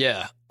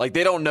 Yeah. Like,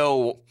 they don't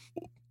know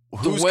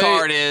whose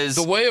car it is.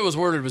 The way it was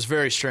worded was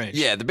very strange.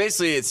 Yeah,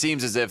 basically it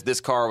seems as if this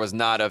car was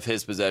not of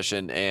his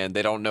possession, and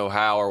they don't know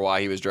how or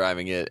why he was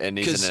driving it, and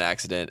he's in an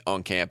accident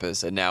on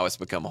campus, and now it's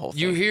become a whole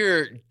thing. You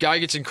hear guy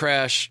gets in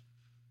crash,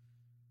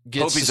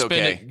 Hope he's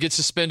okay. gets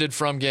suspended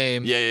from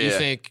game. Yeah. You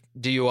think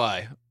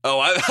DUI. Oh,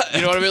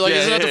 You know what I mean? Like, yeah,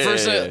 isn't that the yeah,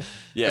 first thing?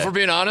 Yeah. If we're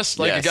being honest,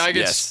 like, Yes, a guy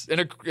gets in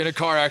a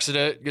car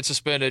accident, gets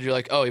suspended, you're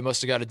like, oh, he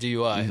must have got a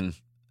DUI. Mhm.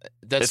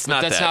 That's It's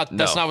not that.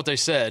 That's No. not what they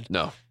said.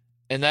 No.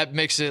 And that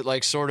makes it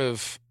like sort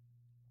of,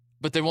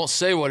 but they won't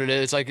say what it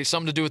is. It's like it's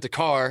something to do with the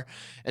car.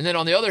 And then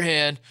on the other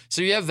hand,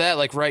 so you have that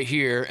like right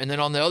here, and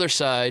then on the other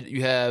side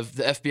you have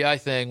the FBI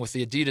thing with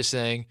the Adidas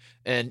thing,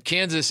 and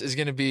Kansas is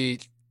going to be.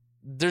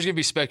 There's going to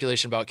be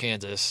speculation about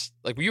Kansas.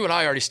 Like, you and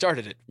I already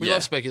started it. We Yeah,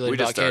 love speculating we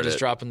just about Kansas started it.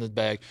 dropping the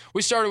bag.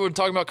 We started with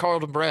talking about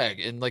Carlton Bragg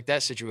and like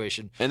that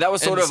situation. And that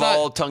was sort And of it's not-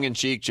 all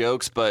tongue-in-cheek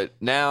jokes, but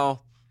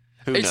now,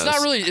 who knows?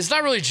 It's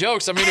not really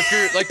jokes. I mean, if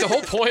you're like, the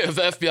whole point of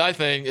the FBI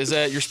thing is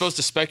that you're supposed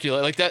to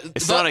speculate like that.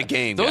 It's not a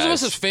game, Those of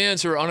guys. us as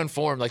fans who are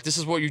uninformed, like, this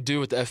is what you do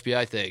with the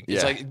FBI thing.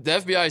 It's Yeah. like the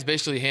FBI has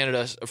basically handed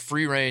us a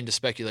free reign to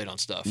speculate on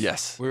stuff.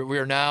 Yes. We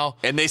are now.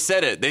 And they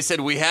said it. They said,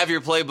 we have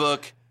your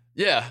playbook.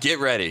 Yeah. Get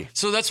ready.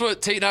 So that's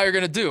what Tate and I are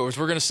going to do. Is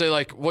we're going to say,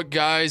 like, what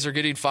guys are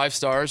getting 5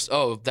 stars.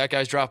 Oh, that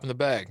guy's dropping the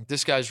bag.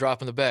 This guy's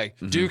dropping the bag.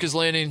 Mm-hmm. Duke is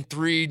landing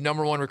 3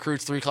 number 1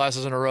 recruits 3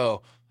 classes in a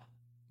row.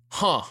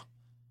 Huh.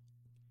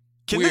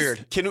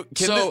 Weird.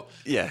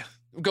 Yeah.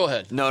 Go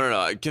ahead. No.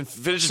 I can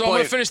finish this So I'm point.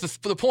 going to finish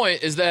the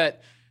point is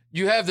that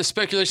you have the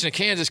speculation of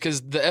Kansas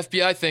because the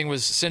FBI thing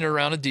was centered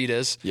around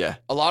Adidas. Yeah.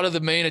 A lot of the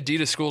main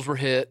Adidas schools were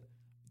hit.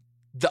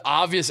 The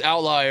obvious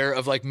outlier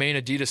of like main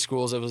Adidas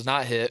schools that was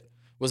not hit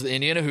was the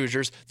Indiana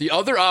Hoosiers. The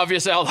other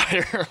obvious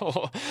outlier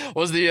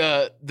was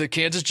the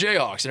Kansas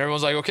Jayhawks. And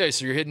everyone's like, okay,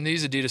 so you're hitting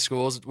these Adidas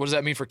schools. What does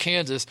that mean for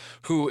Kansas,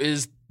 who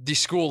is the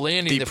school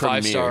landing the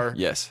premier, 5-star?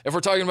 yes. If we're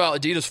talking about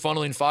Adidas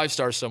funneling 5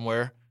 stars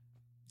somewhere,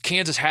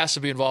 Kansas has to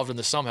be involved in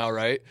this somehow,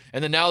 right?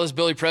 And then now this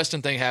Billy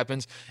Preston thing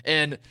happens.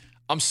 And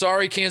I'm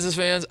sorry, Kansas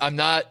fans. I'm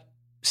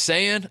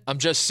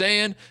just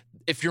saying,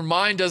 if your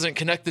mind doesn't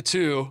connect the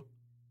two,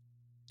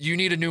 you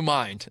need a new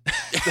mind.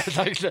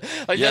 That's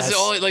the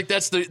only, like,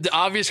 that's the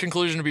obvious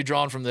conclusion to be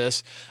drawn from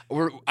this.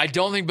 I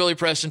don't think Billy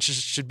Preston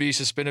should be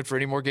suspended for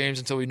any more games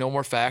until we know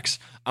more facts.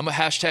 I'm a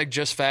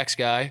 #JustFacts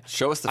guy.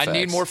 Show us the I facts.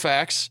 need more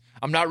facts.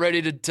 I'm not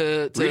ready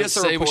to Read us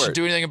a say we report. should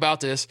do anything about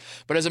this.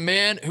 But as a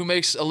man who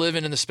makes a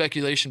living in the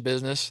speculation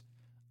business,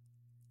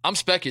 I'm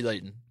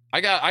speculating.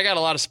 I got a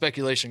lot of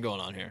speculation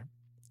going on here.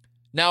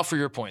 Now for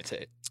your point,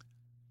 Tate.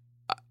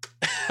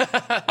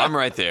 I'm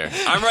right there.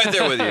 I'm right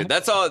there with you.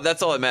 That's all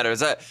that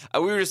matters. We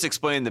were just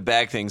explaining the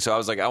bag thing, so I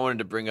was like, I wanted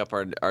to bring up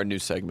our new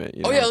segment.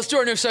 You know? Oh yeah, let's do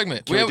our new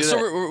segment. Can we do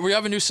that? We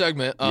have a new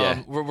segment.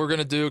 Yeah. We're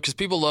gonna do because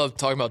people love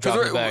talking about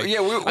dropping the bag. Yeah,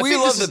 I we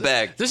think love this the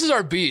bag. This is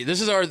our beat.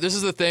 This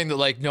is the thing that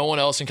like no one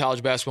else in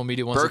college basketball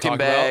media wants to Birkin talk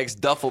bags,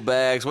 about. duffel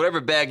bags,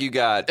 whatever bag you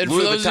got. And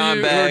Louis for those Vuitton of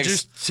you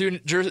bags.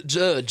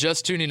 who are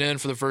just tuning in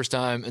for the first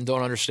time and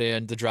don't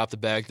understand the drop the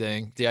bag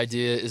thing, the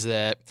idea is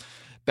that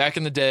back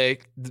in the day,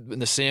 in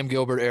the Sam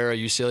Gilbert era,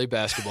 UCLA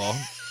basketball,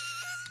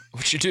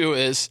 what you do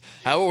is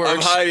how it works.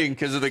 I'm hiding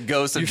because of the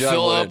ghost of John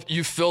Wooden.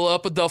 You fill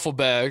up a duffel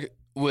bag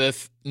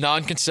with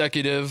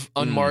non-consecutive,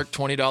 unmarked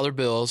 $20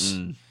 bills.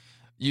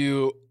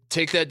 You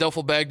take that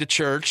duffel bag to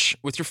church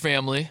with your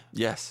family.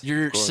 Yes.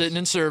 You're sitting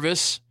in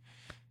service,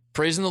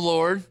 praising the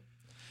Lord.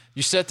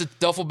 You set the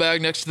duffel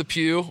bag next to the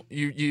pew.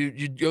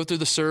 You go through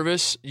the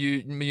service.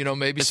 You know,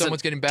 maybe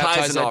someone's getting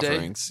baptized that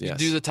day. Yes. You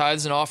do the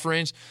tithes and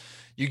offerings.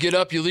 You get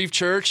up, you leave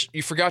church,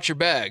 you forgot your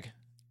bag.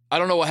 I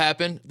don't know what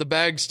happened. The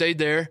bag stayed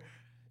there.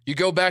 You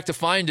go back to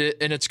find it,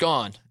 and it's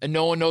gone. And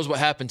no one knows what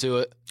happened to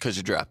it. Because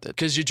you dropped it.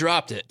 Because you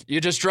dropped it.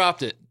 You just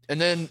dropped it. And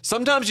then...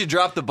 Sometimes you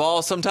drop the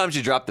ball. Sometimes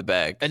you drop the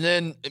bag. And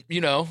then, you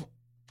know,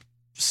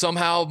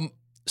 somehow,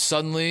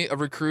 suddenly, a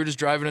recruit is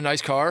driving a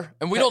nice car.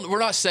 And we're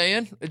not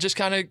saying. It just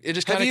kind of came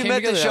together. Have you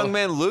met this young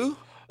man, Lou?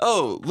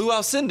 Oh, Lou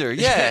Alcindor.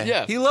 Yeah.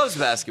 Yeah. He loves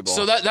basketball.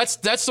 So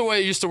that's the way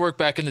it used to work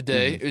back in the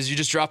day, is you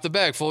just drop the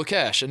bag full of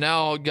cash. And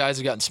now guys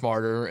have gotten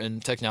smarter and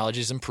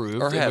technology's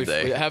improved. Or have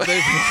they? Have they?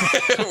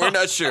 We're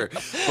not sure.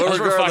 But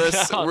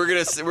regardless, we're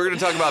gonna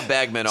talk about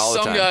bagmen all the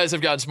time. Some guys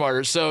have gotten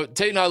smarter. So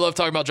Tate and I love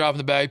talking about dropping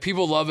the bag.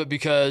 People love it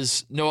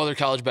because no other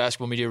college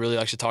basketball media really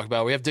likes to talk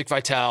about it. We have Dick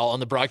Vitale on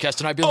the broadcast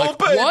tonight being like,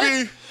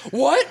 baby.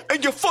 What?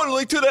 And you're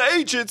funneling to the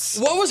agents.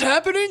 What was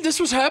happening?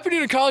 This was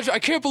happening in college. I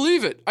can't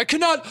believe it. I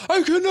cannot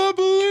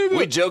believe it.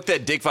 We joke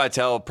that Dick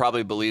Vitale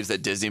probably believes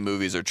that Disney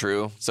movies are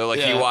true. So,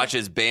 like, he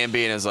watches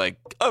Bambi and is like,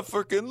 I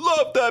freaking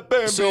love that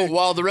Bambi. So,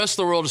 while the rest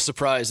of the world is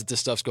surprised that this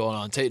stuff's going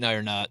on, Tate and I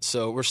are not.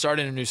 So, we're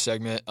starting a new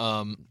segment.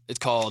 It's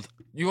called,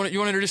 you want to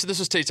introduce it? This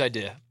was Tate's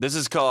idea. This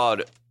is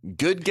called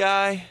Good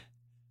Guy,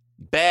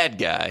 Bad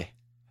Guy,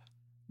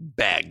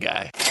 Bad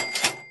Guy.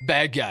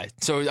 Bad guy.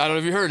 So, I don't know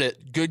if you heard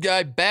it. Good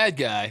guy, bad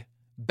guy,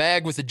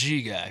 bag with a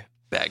G guy.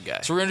 Bad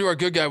guy. So we're going to do our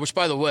good guy, which,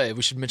 by the way,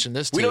 we should mention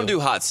this too. We don't do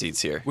hot seats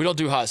here. We don't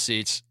do hot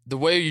seats. The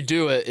way you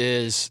do it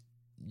is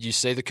you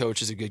say the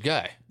coach is a good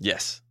guy.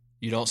 Yes.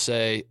 You don't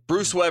say...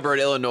 Bruce Weber at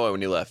Illinois when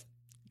he left.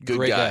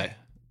 Good guy.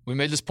 We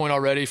made this point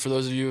already. For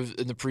those of you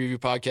in the preview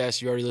podcast,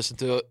 you already listened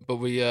to it. But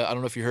we, I don't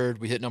know if you heard,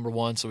 we hit number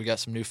 1, so we got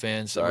some new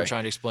fans. So we're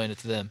trying to explain it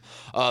to them.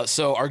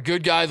 So our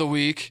good guy of the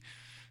week,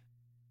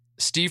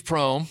 Steve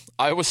Prohm,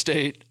 Iowa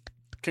State.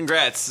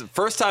 Congrats.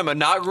 First time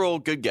inaugural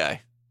good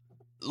guy.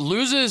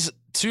 Loses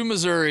to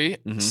Missouri,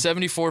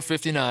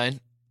 74-59.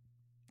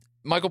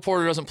 Michael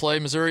Porter doesn't play.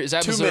 Missouri is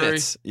at 2 Missouri.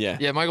 minutes.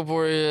 Yeah. Michael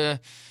Porter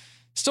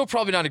still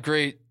probably not a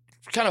great.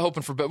 Kind of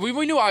hoping for, but we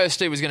knew Iowa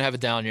State was going to have a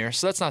down year,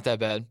 so that's not that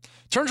bad.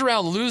 Turns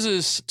around,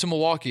 loses to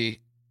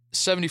Milwaukee,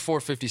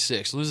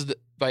 74-56. Loses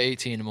by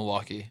 18 to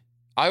Milwaukee.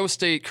 Iowa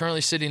State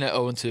currently sitting at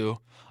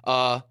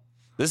 0-2.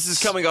 This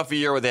is coming off a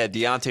year where they had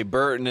Deonte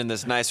Burton in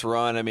this nice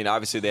run. I mean,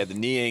 obviously they had the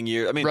Niang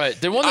year. I mean, right?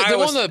 They won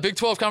the Big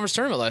 12 conference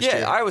tournament last year.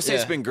 Yeah, Iowa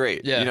State's been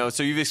great. Yeah. You know,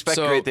 so you've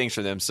expected great things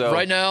from them. So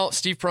right now,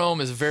 Steve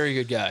Prohm is a very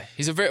good guy.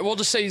 We'll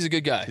just say he's a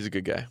good guy. He's a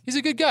good guy. He's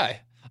a good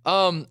guy.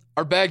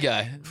 Our bad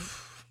guy.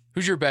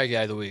 Who's your bad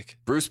guy of the week?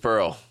 Bruce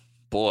Pearl.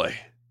 Boy,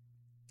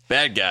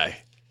 bad guy.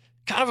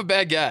 Kind of a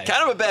bad guy.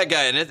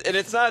 And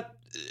it's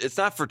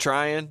not for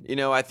trying. You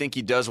know, I think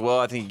he does well.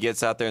 I think he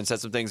gets out there and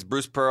says some things.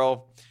 Bruce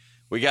Pearl.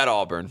 We got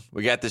Auburn.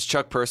 We got this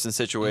Chuck Person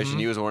situation.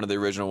 He was one of the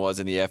original ones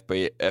in the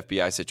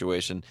FBI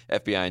situation,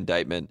 FBI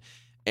indictment.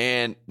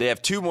 And they have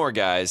 2 more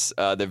guys,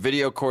 the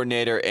video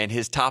coordinator and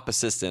his top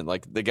assistant,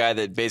 like the guy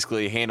that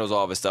basically handles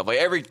all of his stuff. Like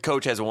every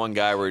coach has one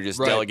guy where you just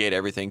delegate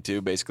everything to,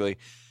 basically.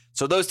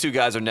 So those 2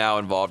 guys are now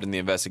involved in the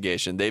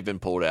investigation. They've been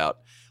pulled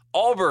out.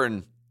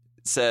 Auburn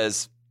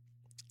says,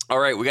 all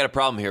right, we got a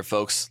problem here,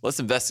 folks.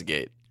 Let's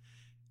investigate.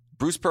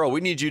 Bruce Pearl,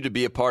 we need you to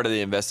be a part of the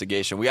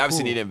investigation. We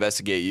obviously need to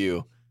investigate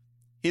you.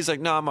 He's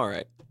like, no, I'm all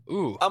right.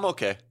 Ooh. I'm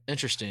okay.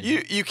 Interesting.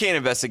 You can't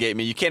investigate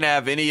me. You can't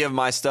have any of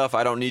my stuff.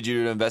 I don't need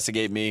you to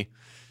investigate me.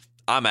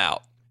 I'm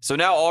out. So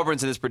now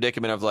Auburn's in this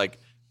predicament of like,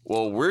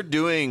 well, we're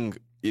doing,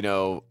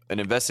 an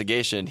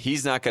investigation.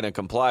 He's not going to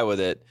comply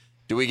with it.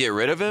 Do we get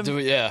rid of him?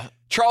 Yeah.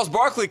 Charles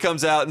Barkley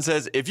comes out and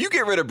says, if you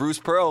get rid of Bruce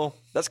Pearl,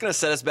 that's going to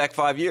set us back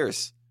 5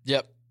 years.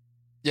 Yep.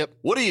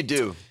 What do you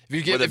do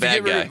with a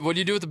bad guy? What do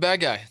you do with the bad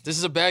guy? This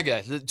is a bad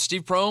guy.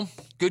 Steve Prohm,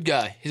 good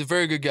guy. He's a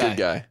very good guy. Good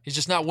guy. He's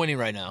just not winning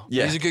right now.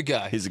 Yeah. He's a good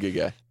guy. He's a good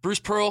guy. Bruce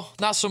Pearl,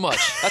 not so much.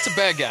 That's a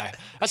bad guy.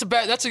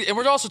 And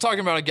we're also talking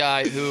about a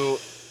guy who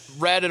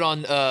ratted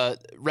on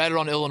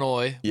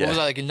Illinois. Yeah. What was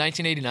that, like in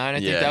 1989? I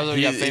think that was what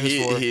he got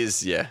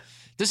famous for.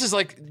 This is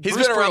like he's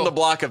Bruce been around Pearl, the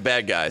block of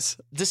bad guys.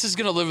 This is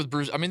gonna live with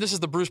Bruce. I mean, this is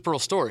the Bruce Pearl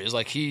story. It's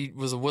like he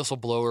was a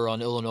whistleblower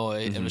on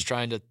Illinois and was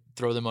trying to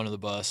throw them under the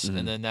bus,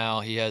 and then now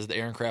he has the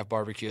Aaron Kraft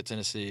barbecue at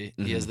Tennessee.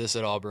 He has this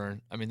at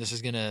Auburn. I mean, this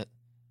is gonna.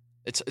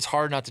 It's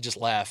hard not to just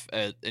laugh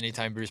at any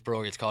time Bruce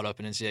Pearl gets caught up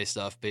in NCAA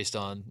stuff based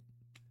on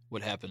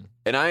what happened.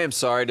 And I am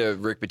sorry to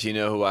Rick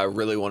Pitino, who I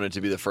really wanted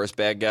to be the first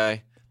bad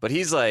guy, but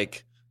he's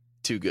like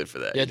too good for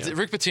that. Yeah,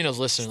 Rick Pitino's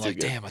listening like,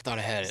 damn, I thought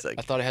I had it. Like,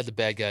 I thought I had the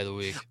bad guy of the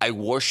week. I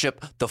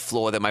worship the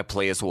floor that my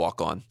players walk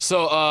on.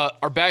 So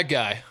our bad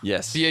guy,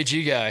 yes,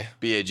 BAG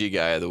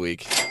guy of the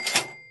week.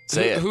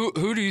 Say it.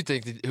 Who do you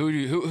think?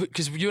 Who?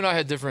 Because you and I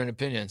had different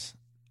opinions.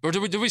 Or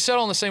did we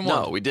settle on the same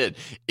one? No, we did.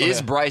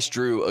 Is Bryce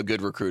Drew a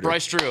good recruiter?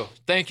 Bryce Drew.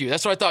 Thank you.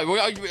 That's what I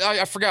thought.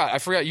 I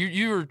forgot.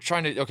 You were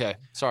trying to. Okay,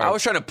 sorry. I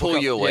was trying to pull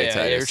you away,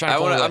 Titus.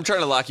 I'm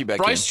trying to lock you back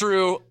in. Bryce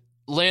Drew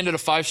landed a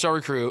 5-star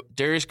recruit,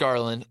 Darius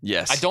Garland.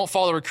 Yes. I don't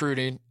follow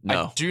recruiting.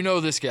 No. I do know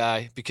this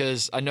guy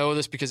because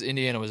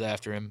Indiana was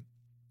after him.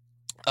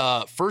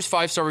 First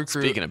 5-star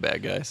recruit. Speaking of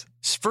bad guys.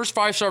 First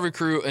 5-star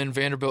recruit in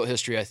Vanderbilt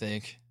history, I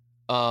think.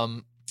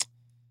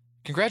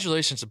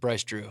 Congratulations to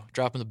Bryce Drew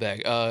dropping the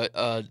bag.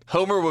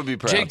 Homer would be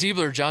proud. Jake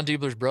Diebler, John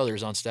Diebler's brother,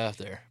 is on staff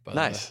there.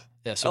 Nice.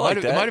 Yeah, so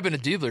it might have been a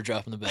Diebler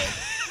dropping the bag.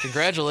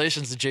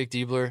 Congratulations to Jake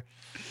Diebler.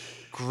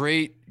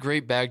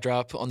 Great bag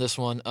drop on this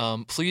one.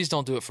 Please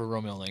don't do it for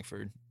Romeo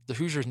Langford. The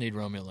Hoosiers need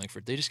Romeo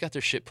Langford. They just got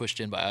their shit pushed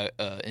in by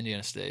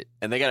Indiana State.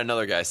 And they got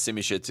another guy,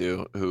 Simi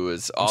Shitu, who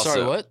is also. I'm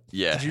sorry, what?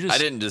 Yeah, I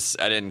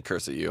didn't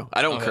curse at you.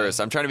 I don't curse.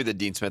 I'm trying to be the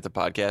Dean Smith of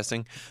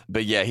podcasting.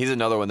 But yeah, he's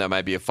another one that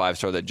might be a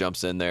 5-star that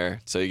jumps in there.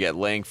 So you got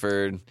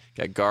Langford, you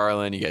got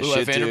Garland, you got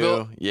Shitu.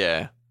 Vanderbilt?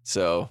 Yeah.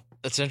 So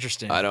that's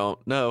interesting. I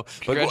don't know,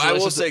 but I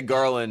will say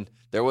Garland.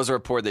 There was a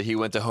report that he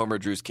went to Homer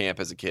Drew's camp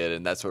as a kid,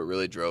 and that's what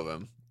really drove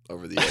him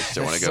over the edge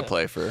to want to go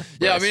play for Bryce.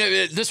 Yeah, I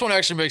mean, this one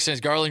actually makes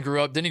sense. Garland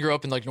didn't he grow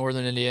up in like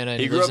northern Indiana?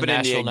 And he grew up in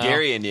Indiana,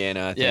 Gary,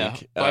 Indiana, I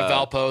think. Yeah, by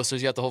Valpo, so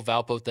he's got the whole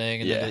Valpo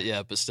thing. And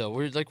yeah. But still,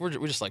 we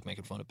just like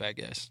making fun of bad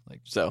guys.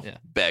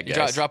 Bad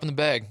guys. Dropping the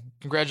bag.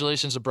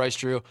 Congratulations to Bryce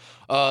Drew.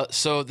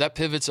 So that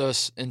pivots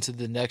us into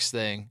the next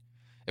thing.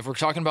 If we're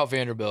talking about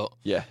Vanderbilt,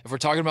 if we're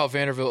talking about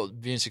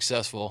Vanderbilt being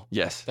successful,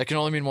 yes, that can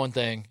only mean one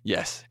thing.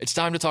 Yes. It's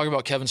time to talk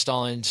about Kevin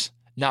Stallings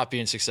not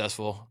being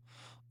successful.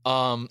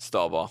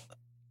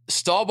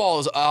 Stallball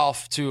is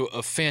off to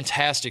a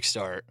fantastic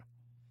start.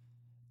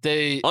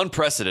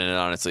 Unprecedented,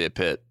 honestly, at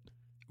Pitt.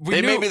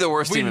 They may be the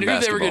worst team in basketball. We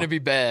knew they were going to be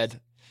bad.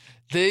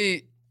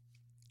 They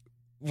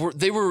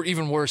were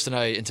even worse than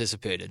I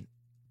anticipated.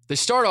 They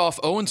start off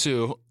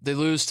 0-2. They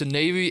lose to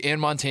Navy and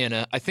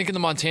Montana. I think in the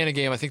Montana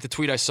game, the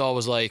tweet I saw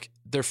was like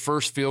their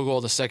first field goal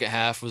in the second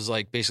half was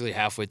like basically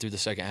halfway through the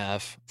second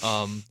half.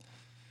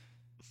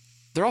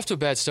 They're off to a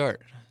bad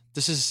start.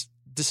 This is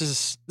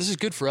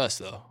good for us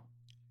though.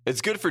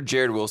 It's good for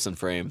Jared Wilson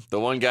Frame, the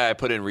one guy I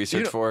put in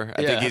research for.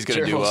 I think he's going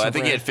to do well. I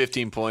think he had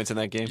 15 points in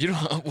that game.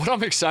 What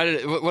I'm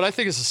excited, what I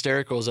think is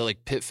hysterical is that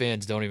like Pitt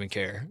fans don't even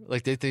care.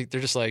 Like they think they're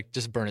just like,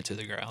 just burn it to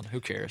the ground. Who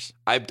cares?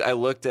 I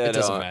looked at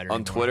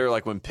on Twitter,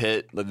 like when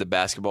Pitt, the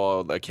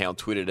basketball account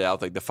tweeted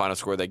out like the final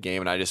score of that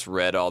game, and I just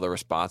read all the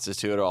responses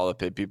to it, all the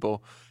Pitt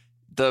people.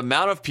 The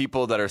amount of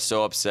people that are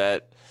so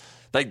upset.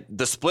 Like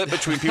the split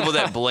between people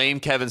that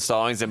blame Kevin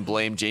Stallings and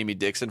blame Jamie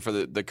Dixon for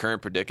the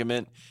current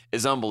predicament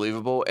is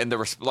unbelievable, and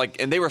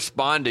they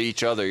respond to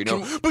each other,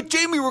 But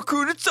Jamie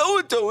recruited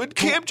so and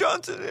Cam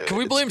Johnson. Can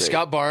we blame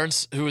Scott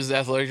Barnes, who was the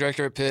athletic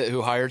director at Pitt,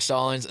 who hired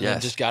Stallings and then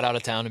just got out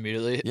of town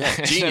immediately? Yeah,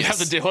 genius. Have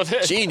to deal with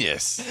it.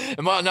 Genius.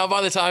 And now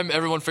by the time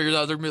everyone figures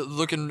out, they're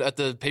looking at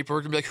the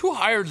paperwork and be like, "Who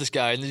hired this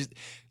guy?" And he's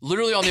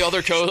literally on the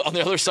other coast, on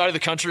the other side of the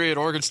country at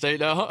Oregon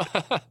State now.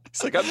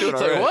 It's like I'm doing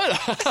all right.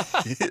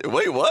 What?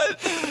 Wait,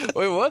 what?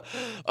 Wait, what?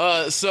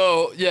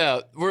 So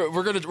yeah,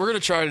 we're gonna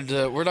try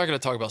to. We're not gonna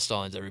talk about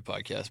Stallings every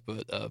podcast,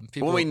 but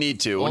people. When we need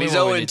to. When he's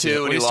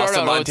 0-2 and he lost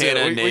to Montana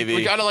and Navy,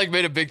 we kind of like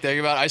made a big thing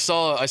about it. I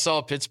saw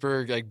a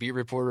Pittsburgh like beat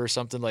reporter or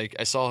something. Like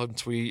I saw him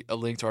tweet a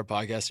link to our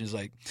podcast, and he was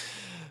like,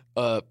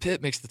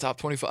 Pitt makes the top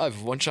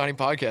 25 One Shining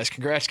Podcast.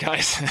 Congrats,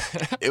 guys.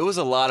 It was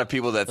a lot of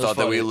people that thought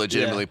that we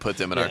legitimately put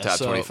them in our top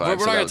 25.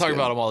 We're not going to talk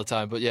about them all the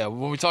time, but yeah,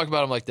 when we talk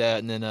about them like that,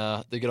 and then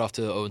they get off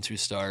to a 0-2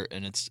 start,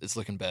 and it's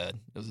looking bad.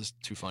 It was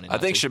just too funny. I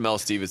think Shamel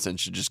Stevenson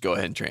should just go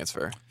ahead and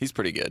transfer. He's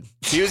pretty good.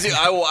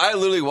 I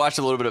literally watched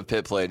a little bit of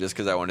Pitt play just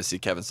because I want to see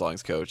Kevin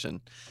Stallings coach,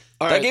 and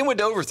that game went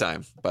to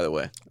overtime, by the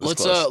way.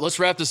 Let's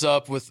wrap this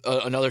up with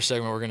another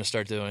segment we're going to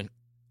start doing.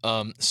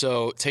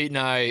 So Tate and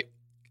I,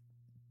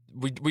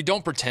 we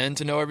don't pretend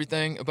to know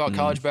everything about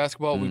college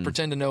basketball. We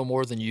pretend to know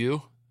more than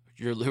you,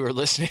 who are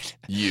listening.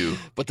 You.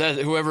 But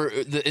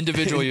the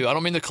individual you. I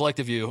don't mean the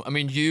collective you. I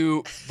mean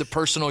you, the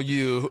personal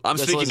you. I'm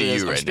speaking to you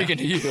right now. I'm speaking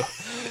to you.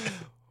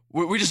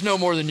 We just know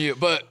more than you.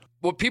 But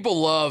what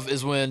people love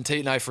is when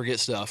Tate and I forget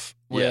stuff.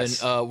 When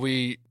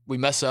we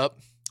mess up.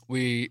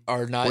 We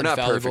are not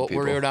infallible.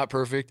 We're not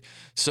perfect.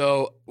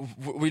 So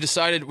we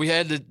decided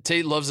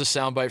Tate loves the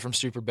soundbite from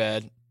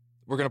Superbad.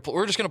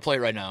 We're just gonna play it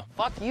right now.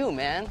 Fuck you,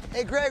 man.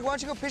 Hey, Greg, why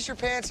don't you go piss your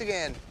pants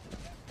again?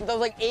 That was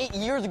like 8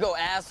 years ago,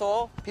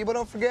 asshole. People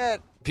don't forget.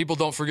 People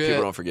don't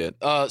forget.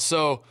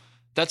 So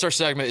that's our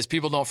segment, is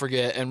People Don't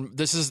Forget. And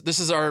this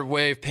is our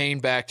way of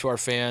paying back to our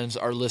fans,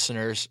 our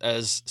listeners,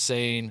 as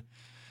saying,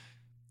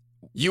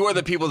 you are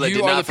the people that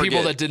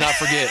did not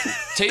forget.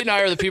 Tate and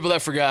I are the people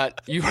that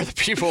forgot. You are the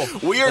people.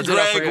 We are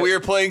Greg. We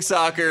are playing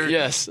soccer.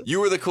 Yes. You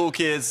were the cool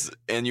kids,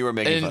 and you were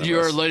making fun of us. And you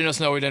are letting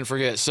us know we didn't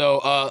forget. So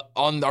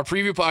on our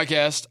preview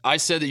podcast, I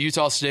said that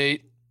Utah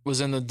State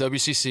was in the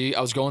WCC.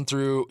 I was going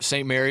through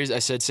St. Mary's. I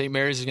said St.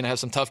 Mary's is going to have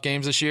some tough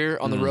games this year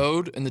on the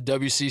road in the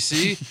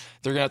WCC.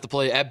 They're going to have to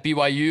play at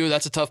BYU.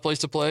 That's a tough place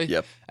to play.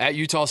 Yep. At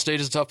Utah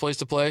State is a tough place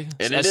to play.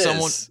 And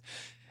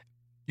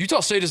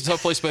Utah State is a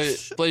tough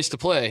place to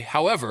play.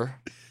 However,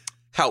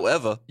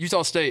 However,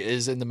 Utah State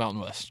is in the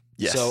Mountain West.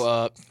 Yes.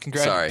 So,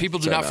 congrats. Sorry. People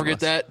do Sorry, not forget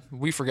that.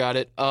 We forgot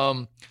it.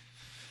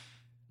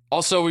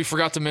 Also, we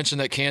forgot to mention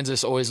that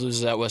Kansas always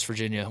loses at West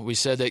Virginia. We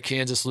said that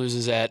Kansas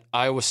loses at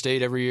Iowa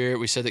State every year.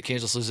 We said that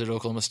Kansas loses at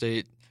Oklahoma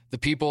State. The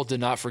people did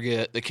not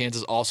forget that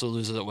Kansas also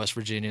loses at West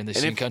Virginia, and they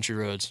sing country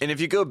roads. And if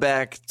you go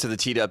back to the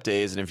Teed Up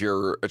days, and if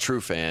you're a true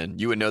fan,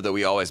 you would know that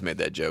we always made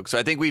that joke. So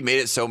I think we made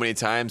it so many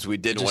times we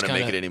didn't want to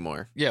make it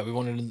anymore. Yeah, we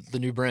wanted the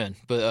new brand.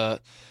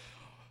 But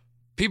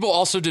people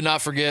also did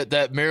not forget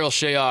that Mariel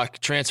Shayok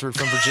transferred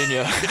from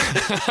Virginia.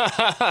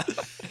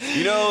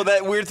 You know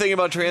that weird thing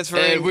about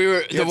transferring? And we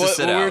were when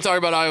we were talking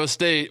about Iowa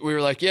State, we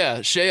were like, yeah,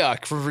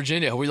 Shayok from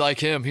Virginia. We like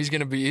him. He's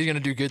gonna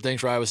do good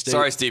things for Iowa State.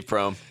 Sorry, Steve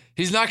Prohm.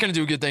 He's not going to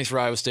do good things for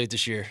Iowa State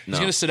this year. He's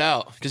going to sit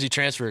out because he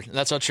transferred. And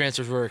that's how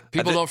transfers work.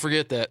 People don't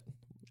forget that.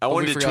 I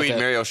wanted to tweet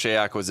Mariel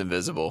Shayok was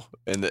invisible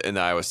in the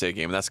Iowa State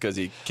game, and that's because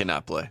he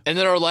cannot play. And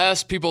then our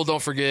last people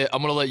don't forget.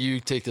 I'm going to let you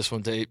take this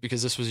one, Tate,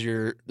 because this was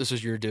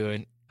your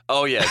doing.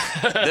 Oh yeah,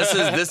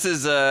 this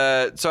is.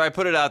 So I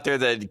put it out there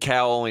that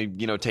Cal only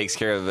takes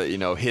care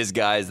of his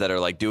guys that are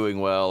like doing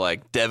well.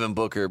 Like Devin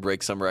Booker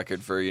breaks some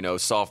record for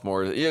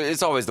sophomore.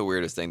 It's always the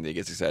weirdest thing that he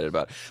gets excited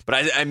about.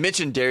 But I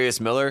mentioned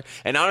Darius Miller,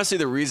 and honestly,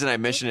 the reason I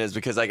mentioned it is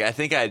because I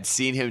think I had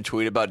seen him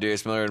tweet about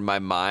Darius Miller in my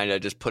mind. I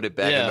just put it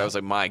back, and I was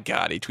like, my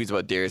God, he tweets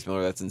about Darius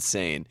Miller. That's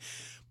insane.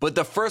 But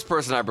the first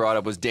person I brought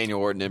up was Daniel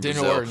Orton in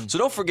Brazil. So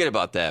don't forget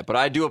about that. But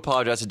I do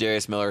apologize to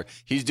Darius Miller.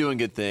 He's doing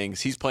good things.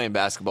 He's playing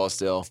basketball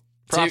still.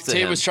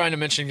 Tate was trying to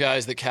mention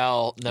guys that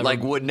Cal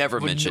would never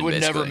mention,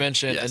 yes.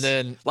 And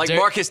then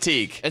Marcus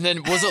Teague. And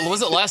then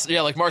was it last? Yeah,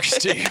 like Marcus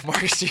Teague.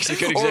 Marcus Teague's a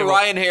good example. Or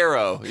Ryan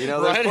Harrow.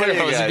 Ryan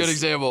Harrow is a good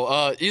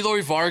example.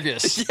 Eloy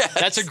Vargas. Yes.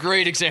 That's a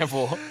great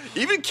example.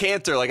 Even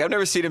Cantor. Like I've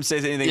never seen him say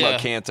anything about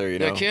Cantor.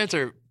 Yeah,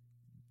 Cantor.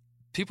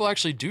 People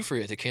actually do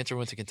forget that Cantor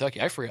went to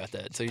Kentucky. I forgot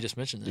that until you just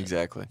mentioned that.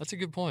 Exactly. That's a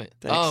good point.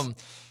 Thanks.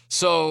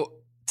 So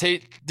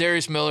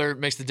Darius Miller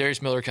makes the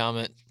Darius Miller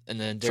comment. And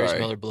then Darius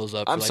Miller blows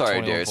up. I'm for sorry,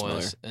 21 Darius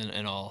points Miller,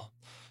 and all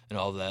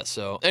of that.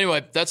 So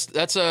anyway, that's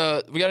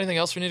we got anything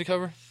else we need to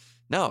cover?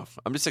 No,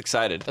 I'm just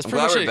excited. That's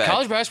pretty much it.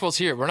 College basketball's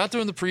here. We're not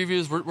doing the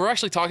previews. We're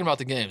actually talking about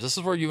the games. This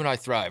is where you and I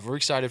thrive. We're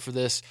excited for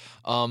this.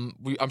 I'm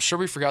sure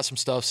we forgot some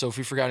stuff. So if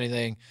we forgot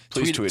anything,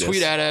 please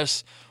tweet at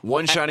us.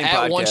 One Shining at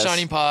Podcast. One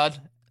Shining Pod.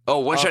 Oh,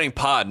 One Shining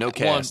Pod. No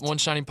cast. One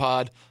Shining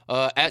Pod.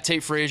 At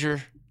Tate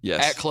Frazier.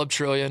 Yes. At Club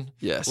Trillion.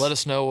 Yes. Let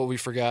us know what we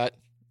forgot.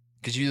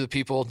 Because you, the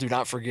people, do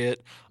not forget.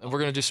 And we're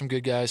going to do some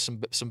good guys,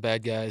 some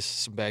bad guys,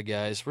 some bad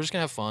guys. We're just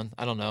going to have fun.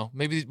 I don't know.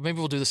 Maybe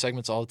we'll do the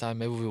segments all the time.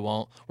 Maybe we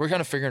won't. We're kind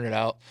of figuring it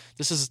out.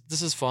 This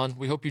is fun.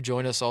 We hope you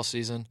join us all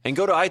season. And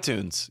go to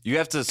iTunes. You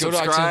have to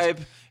subscribe,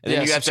 and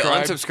then you have to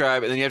unsubscribe,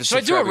 and then you have to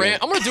subscribe. Should I do a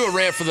rant? I'm going to do a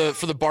rant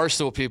for the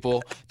Barstool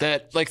people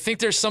that think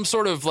there's some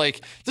sort of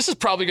this is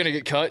probably going to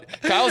get cut.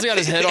 Kyle's got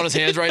his head on his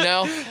hands right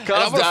now. I'm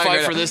going to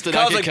fight for this to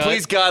not get cut.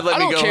 Please God, let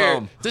me go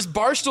home. This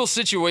Barstool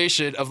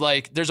situation of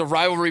there's a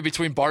rivalry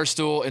between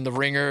Barstool and the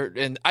Ringer,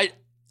 and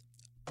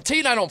Tate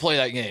and I don't play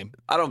that game.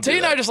 Tate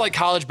and I just like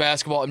college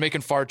basketball and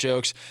making fart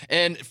jokes.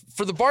 And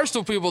for the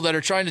Barstool people that are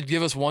trying to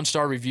give us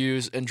 1-star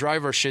reviews and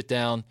drive our shit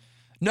down,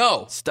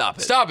 no. Stop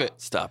it. Stop it.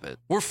 Stop it.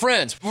 We're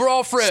friends. We're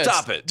all friends.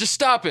 Stop it. Just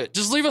stop it.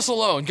 Just leave us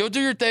alone. Go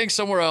do your thing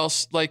somewhere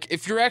else.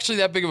 If you're actually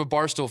that big of a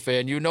Barstool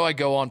fan, you know I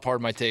go on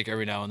Pardon My Take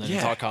every now and then and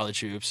talk college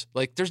hoops.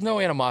 There's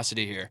no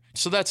animosity here.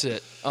 So that's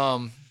it.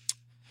 So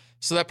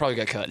that probably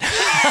got cut.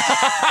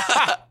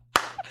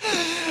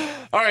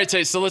 All right,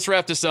 Tate, so let's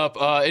wrap this up.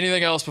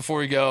 Anything else before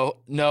we go?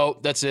 No,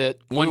 that's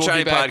it. One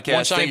Shining Podcast.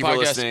 One Shining Thank you for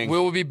listening. We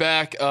will be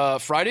back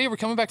Friday. We're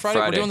coming back Friday.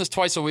 We're doing this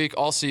twice a week,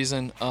 all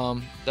season.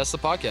 That's the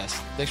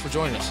podcast. Thanks for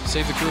joining us.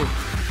 Save the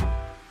crew.